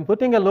 I am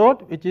putting a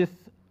load which is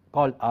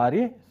called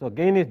RE. So,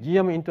 gain is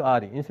GM into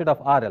RE instead of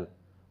RL,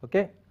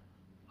 okay.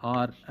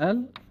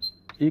 RL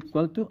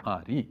equal to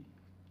RE.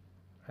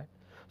 Right.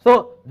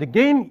 So, the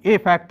gain A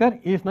factor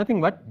is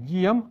nothing but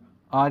GM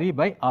RE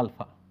by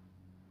alpha,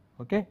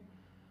 okay.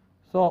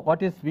 So,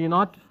 what is V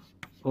naught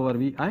over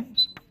Vi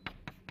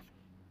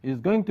is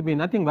going to be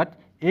nothing but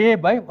A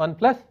by 1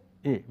 plus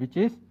A, which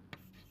is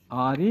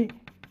RE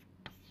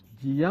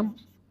GM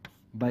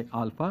by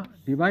alpha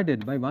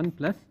divided by 1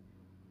 plus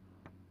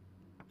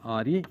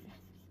RE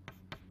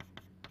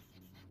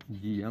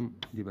GM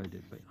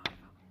divided by alpha,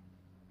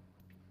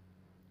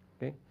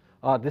 okay.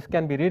 Or this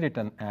can be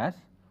rewritten as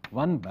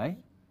 1 by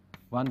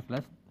 1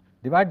 plus,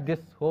 divide this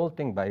whole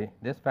thing by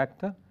this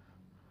factor,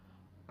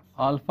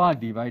 alpha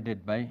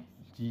divided by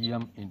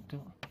GM into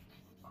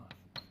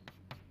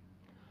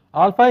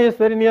R. Alpha is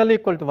very nearly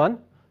equal to 1,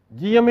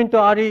 GM into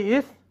RE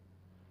is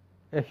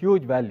a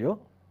huge value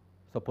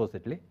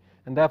supposedly,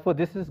 and therefore,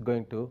 this is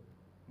going to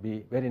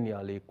be very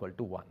nearly equal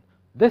to 1.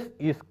 This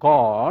is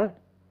called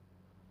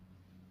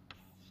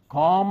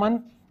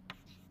common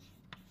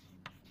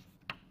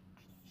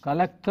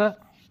collector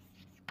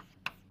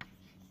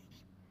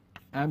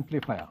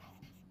amplifier,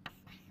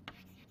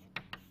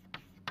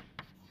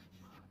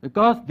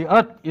 because the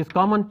earth is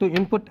common to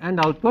input and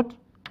output,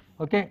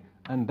 okay,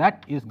 and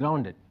that is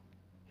grounded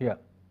here.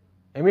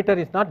 Emitter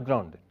is not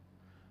grounded.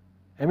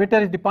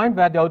 Emitter is the point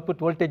where the output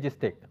voltage is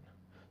taken.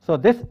 So,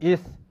 this is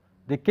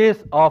the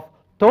case of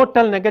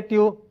total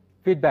negative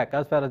feedback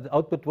as far as the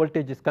output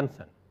voltage is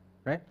concerned,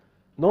 right.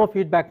 No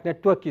feedback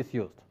network is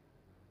used,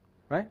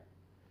 right.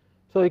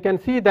 So, you can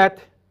see that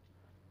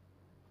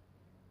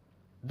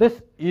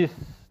this is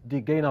the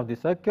gain of the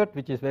circuit,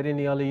 which is very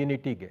nearly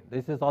unity gain.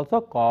 This is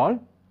also called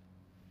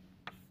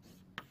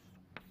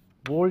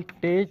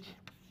voltage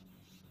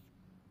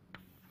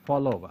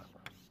follower.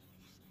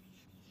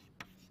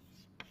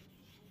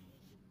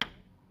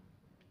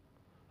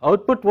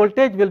 Output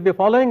voltage will be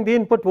following the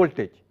input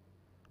voltage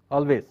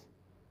always,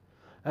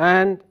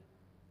 and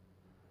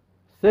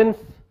since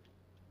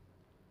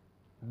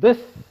this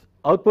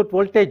output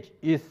voltage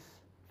is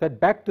fed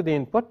back to the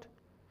input,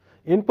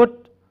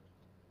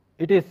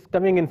 it is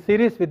coming in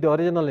series with the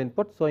original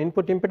input. So,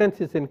 input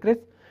impedance is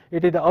increased,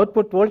 it is the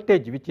output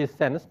voltage which is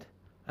sensed,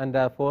 and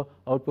therefore,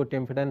 output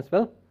impedance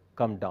will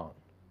come down.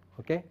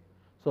 Okay.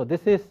 So,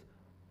 this is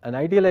an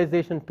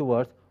idealization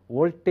towards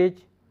voltage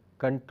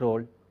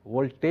controlled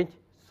voltage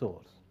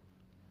source.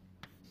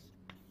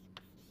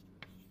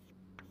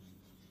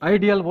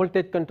 Ideal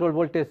voltage controlled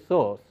voltage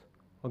source,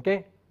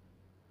 okay,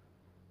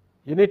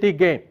 unity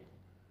gain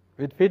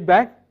with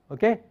feedback.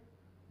 Okay.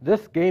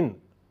 This gain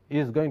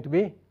is going to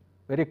be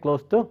very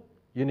close to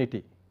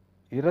unity,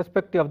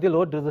 irrespective of the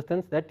load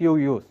resistance that you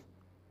use.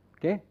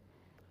 Okay.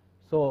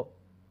 So,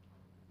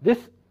 this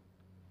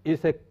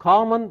is a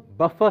common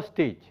buffer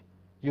stage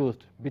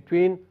used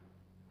between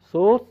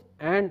source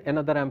and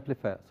another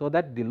amplifier, so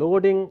that the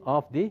loading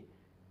of the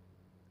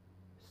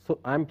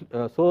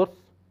source,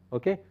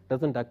 okay,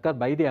 does not occur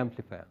by the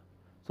amplifier.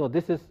 So,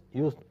 this is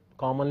used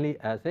commonly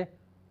as a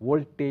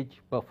voltage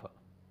buffer,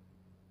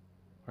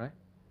 right.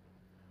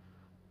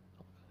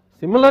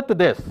 Similar to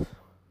this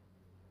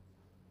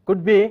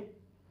could be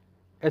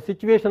a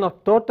situation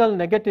of total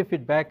negative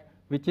feedback,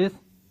 which is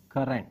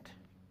current,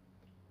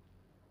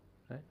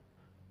 right.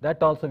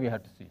 That also we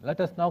have to see. Let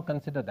us now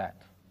consider that.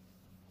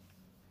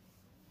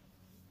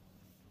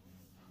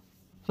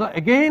 So,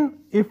 again,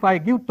 if I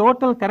give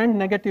total current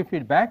negative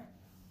feedback,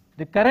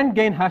 the current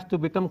gain has to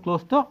become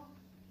close to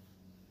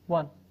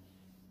 1,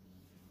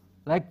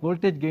 like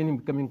voltage gain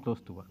becoming close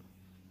to 1.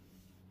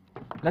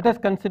 Let us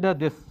consider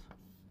this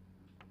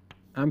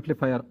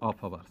amplifier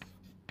of ours.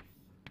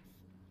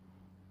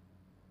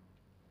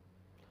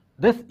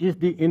 This is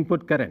the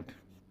input current,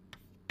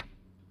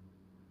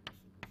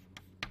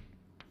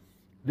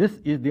 this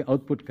is the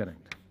output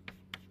current.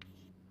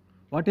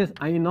 What is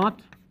I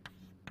naught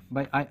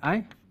by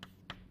II?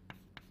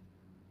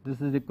 This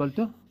is equal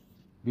to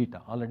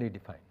beta, already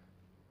defined.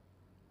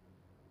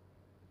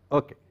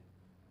 Okay.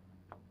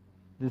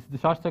 This is the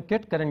short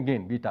circuit current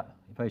gain beta,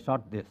 if I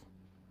short this.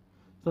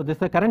 So, this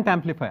is a current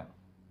amplifier.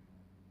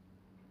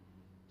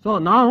 So,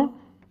 now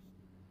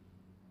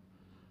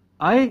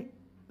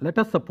let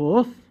us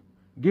suppose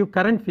give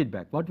current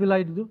feedback. What will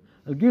I do?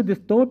 I will give this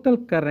total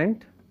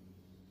current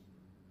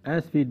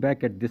as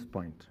feedback at this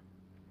point.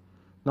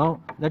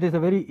 Now, that is a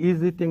very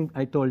easy thing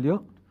I told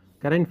you,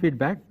 current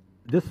feedback.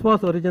 This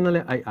was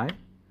originally II,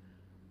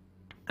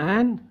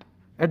 and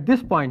at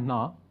this point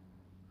now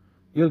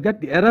you will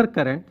get the error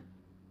current,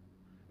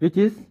 which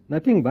is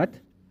nothing but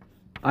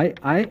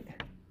II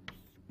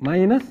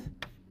minus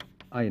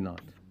I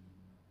naught,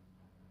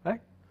 right,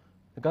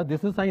 because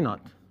this is I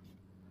naught.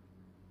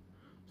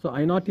 So,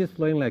 I naught is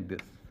flowing like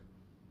this.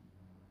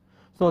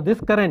 So, this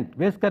current,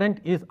 base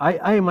current is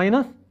II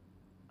minus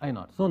I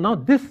naught. So, now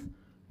this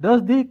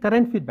does the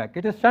current feedback,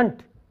 it is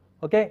shunt,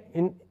 okay.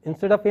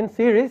 Instead of in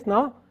series,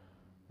 now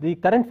the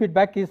current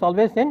feedback is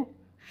always in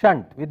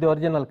shunt with the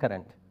original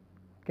current.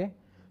 Okay.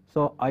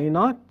 So, I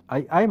naught,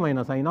 II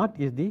minus I naught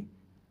is the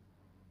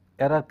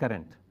error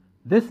current.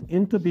 This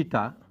into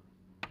beta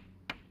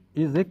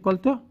is equal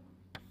to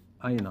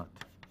I naught.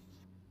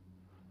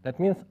 That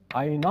means,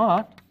 I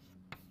naught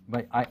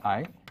by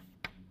II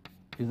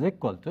is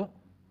equal to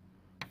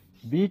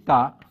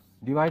beta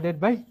divided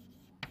by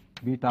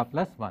beta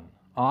plus 1,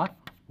 or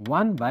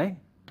 1 by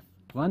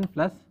 1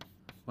 plus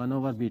 1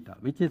 over beta,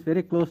 which is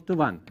very close to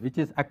 1, which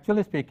is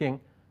actually speaking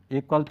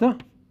equal to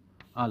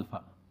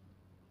alpha.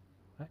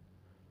 Right.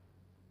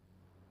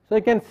 So,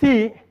 you can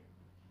see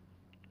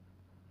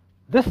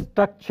this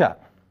structure,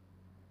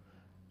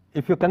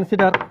 if you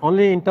consider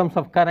only in terms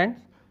of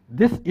currents,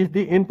 this is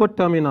the input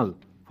terminal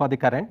for the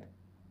current,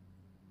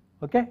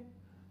 okay.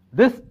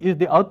 This is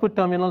the output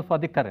terminal for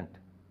the current.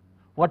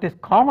 What is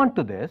common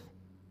to this,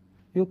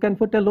 you can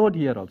put a load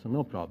here also,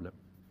 no problem,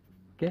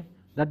 okay.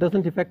 That does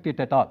not affect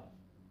it at all,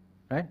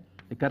 right.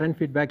 The current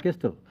feedback is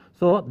still.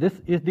 So, this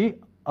is the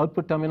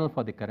output terminal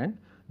for the current,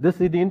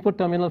 this is the input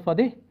terminal for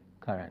the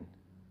current.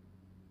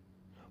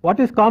 What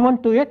is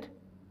common to it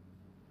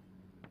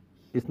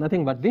is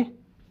nothing but the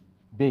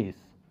base,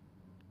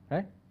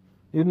 right.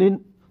 You need,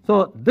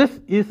 so this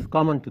is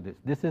common to this.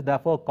 This is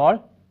therefore called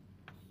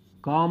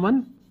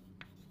common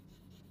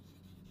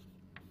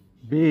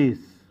base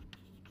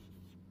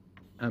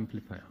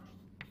amplifier.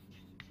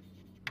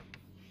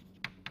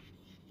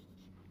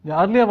 The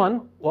earlier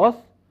one was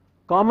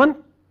common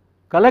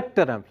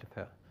collector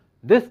amplifier.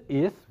 This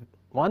is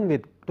one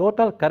with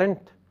total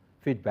current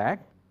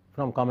feedback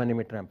from common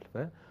emitter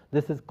amplifier.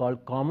 This is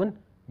called common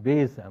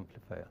base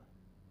amplifier.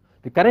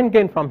 The current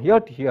gain from here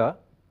to here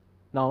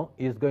now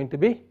is going to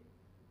be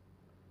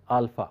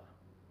alpha,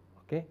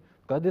 okay,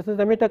 because this is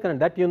emitter current,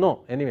 that you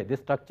know anyway. This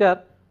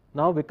structure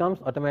now becomes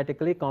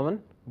automatically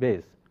common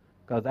base,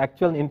 because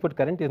actual input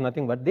current is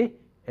nothing but the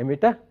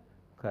emitter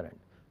current,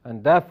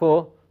 and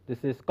therefore,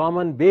 this is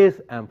common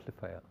base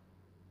amplifier.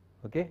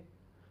 Okay.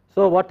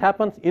 So, what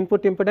happens?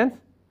 Input impedance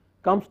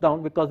comes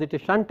down because it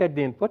is shunt at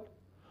the input,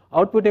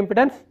 output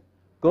impedance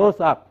goes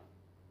up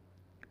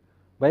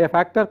by a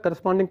factor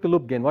corresponding to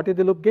loop gain. What is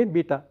the loop gain?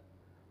 Beta.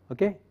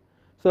 Okay.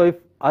 So, if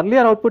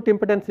earlier output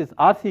impedance is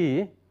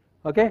RCE,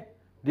 okay,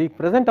 the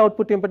present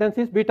output impedance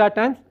is beta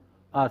times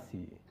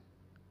RCE.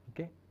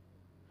 Okay.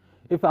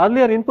 If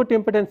earlier input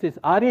impedance is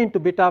RE into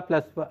beta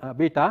plus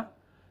beta,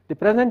 the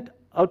present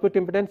output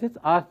impedance is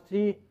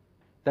RC,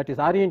 that is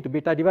RE into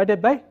beta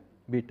divided by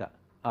beta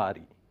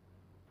RE.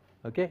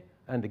 Okay.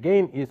 And the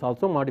gain is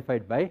also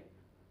modified by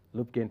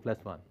loop gain plus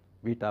 1,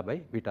 beta by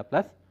beta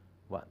plus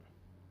 1.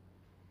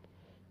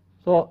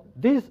 So,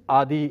 these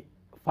are the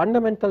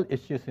fundamental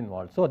issues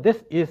involved. So,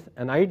 this is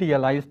an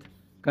idealized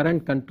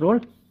current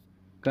controlled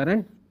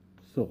current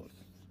source.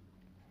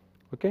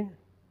 Okay.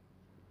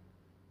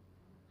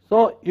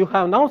 So, you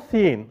have now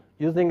seen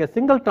using a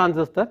single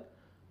transistor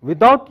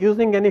without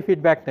using any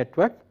feedback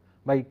network,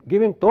 by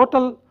giving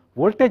total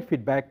voltage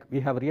feedback, we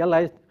have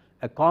realized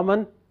a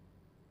common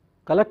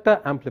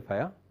collector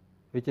amplifier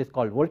which is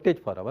called voltage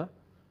follower.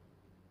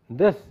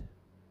 This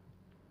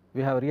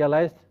we have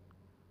realized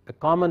a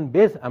common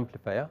base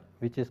amplifier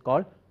which is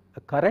called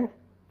a current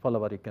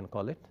follower, you can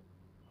call it,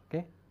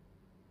 okay,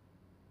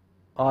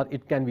 or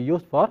it can be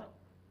used for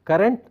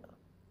current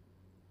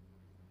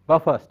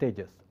buffer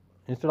stages.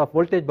 Instead of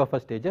voltage buffer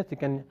stages, you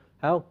can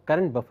have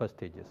current buffer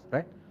stages,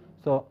 right.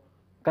 So,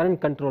 current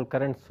control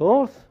current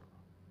source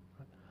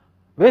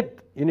with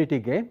unity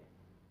gain.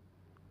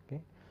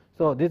 Okay.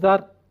 So, these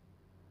are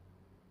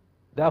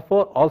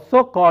therefore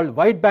also called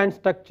wideband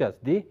structures.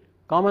 The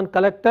common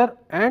collector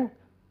and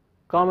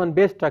common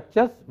base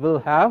structures will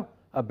have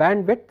a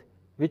bandwidth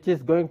which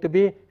is going to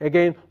be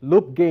again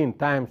loop gain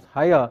times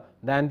higher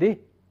than the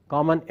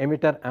common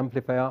emitter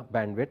amplifier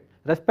bandwidth,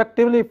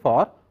 respectively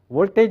for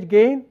voltage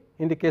gain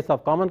in the case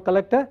of common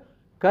collector,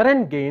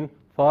 current gain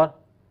for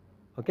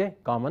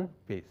common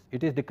base.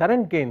 It is the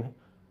current gain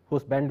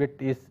whose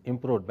bandwidth is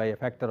improved by a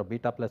factor of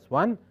beta plus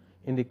 1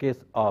 in the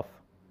case of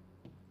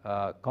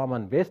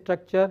common base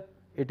structure.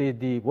 It is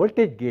the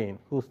voltage gain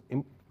whose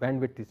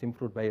bandwidth is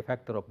improved by a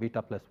factor of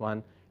beta plus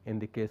 1 in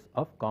the case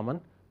of common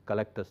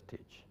collector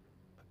stage.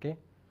 Okay.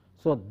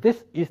 So,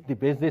 this is the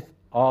basis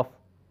of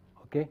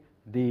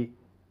the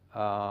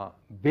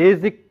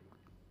basic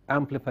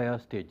amplifier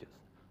stages.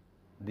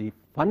 The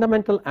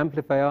fundamental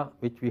amplifier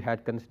which we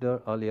had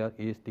considered earlier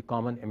is the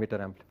common emitter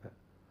amplifier,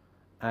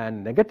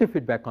 and negative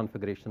feedback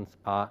configurations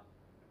are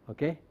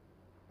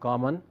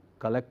common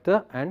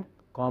collector and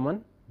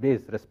common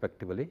base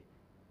respectively,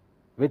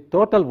 with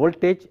total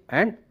voltage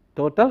and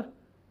total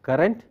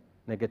current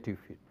negative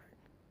feedback.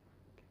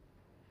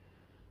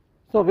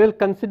 So, we will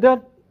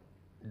consider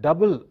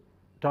double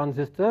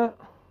transistor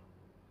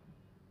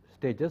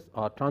stages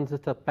or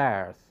transistor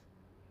pairs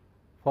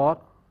for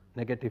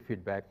negative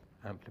feedback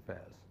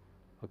amplifiers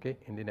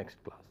in the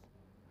next class.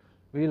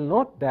 We will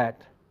note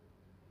that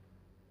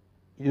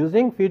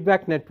using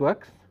feedback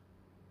networks,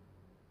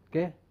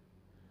 it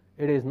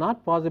is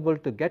not possible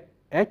to get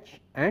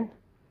H and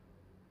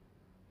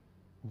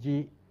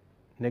G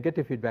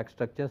negative feedback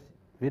structures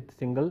with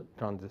single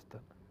transistor.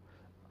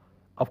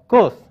 Of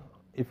course,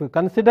 if you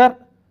consider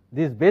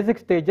these basic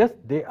stages,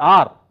 they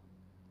are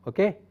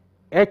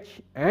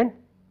H and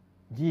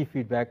G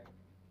feedback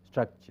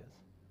structures,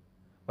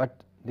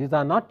 but these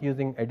are not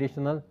using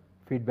additional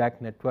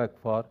feedback network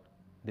for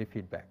the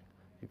feedback.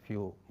 If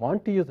you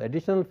want to use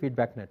additional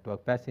feedback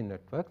network, passive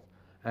networks,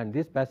 and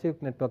these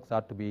passive networks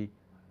are to be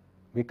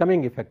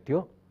becoming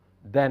effective,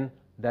 then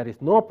there is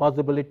no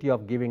possibility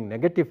of giving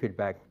negative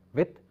feedback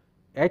with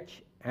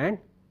H and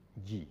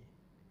G.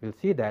 We will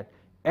see that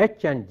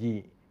H and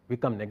G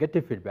become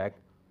negative feedback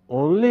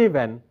only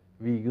when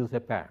we use a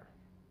pair,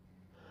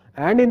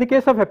 and in the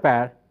case of a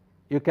pair,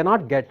 you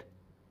cannot get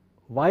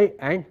Y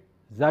and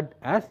Z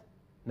as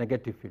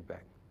negative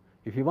feedback.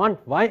 If you want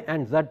Y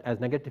and Z as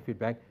negative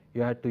feedback,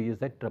 you have to use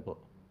a treble,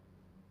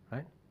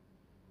 right.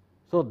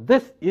 So,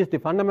 this is the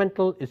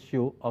fundamental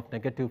issue of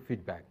negative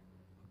feedback.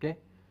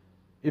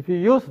 If you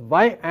use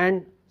Y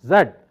and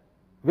Z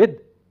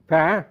with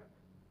pair,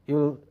 you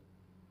will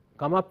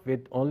come up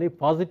with only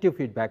positive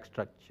feedback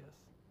structures.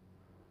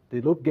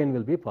 The loop gain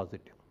will be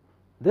positive.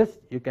 This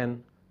you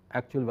can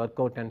actually work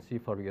out and see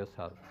for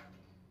yourself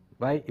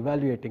by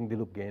evaluating the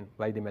loop gain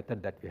by the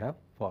method that we have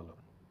followed.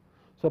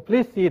 So,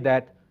 please see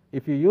that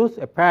if you use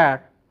a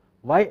pair,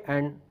 Y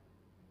and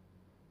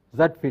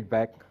Z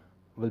feedback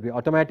will be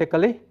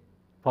automatically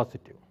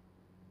positive.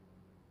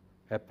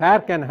 A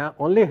pair can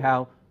only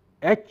have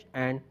H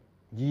and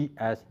G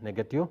as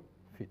negative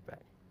feedback,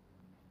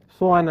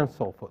 so on and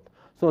so forth.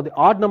 So, the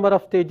odd number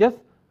of stages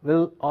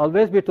will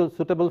always be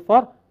suitable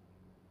for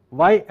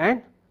Y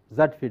and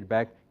Z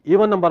feedback.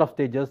 Even number of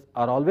stages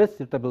are always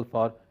suitable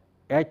for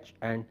H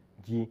and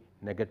G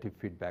negative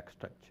feedback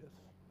structures.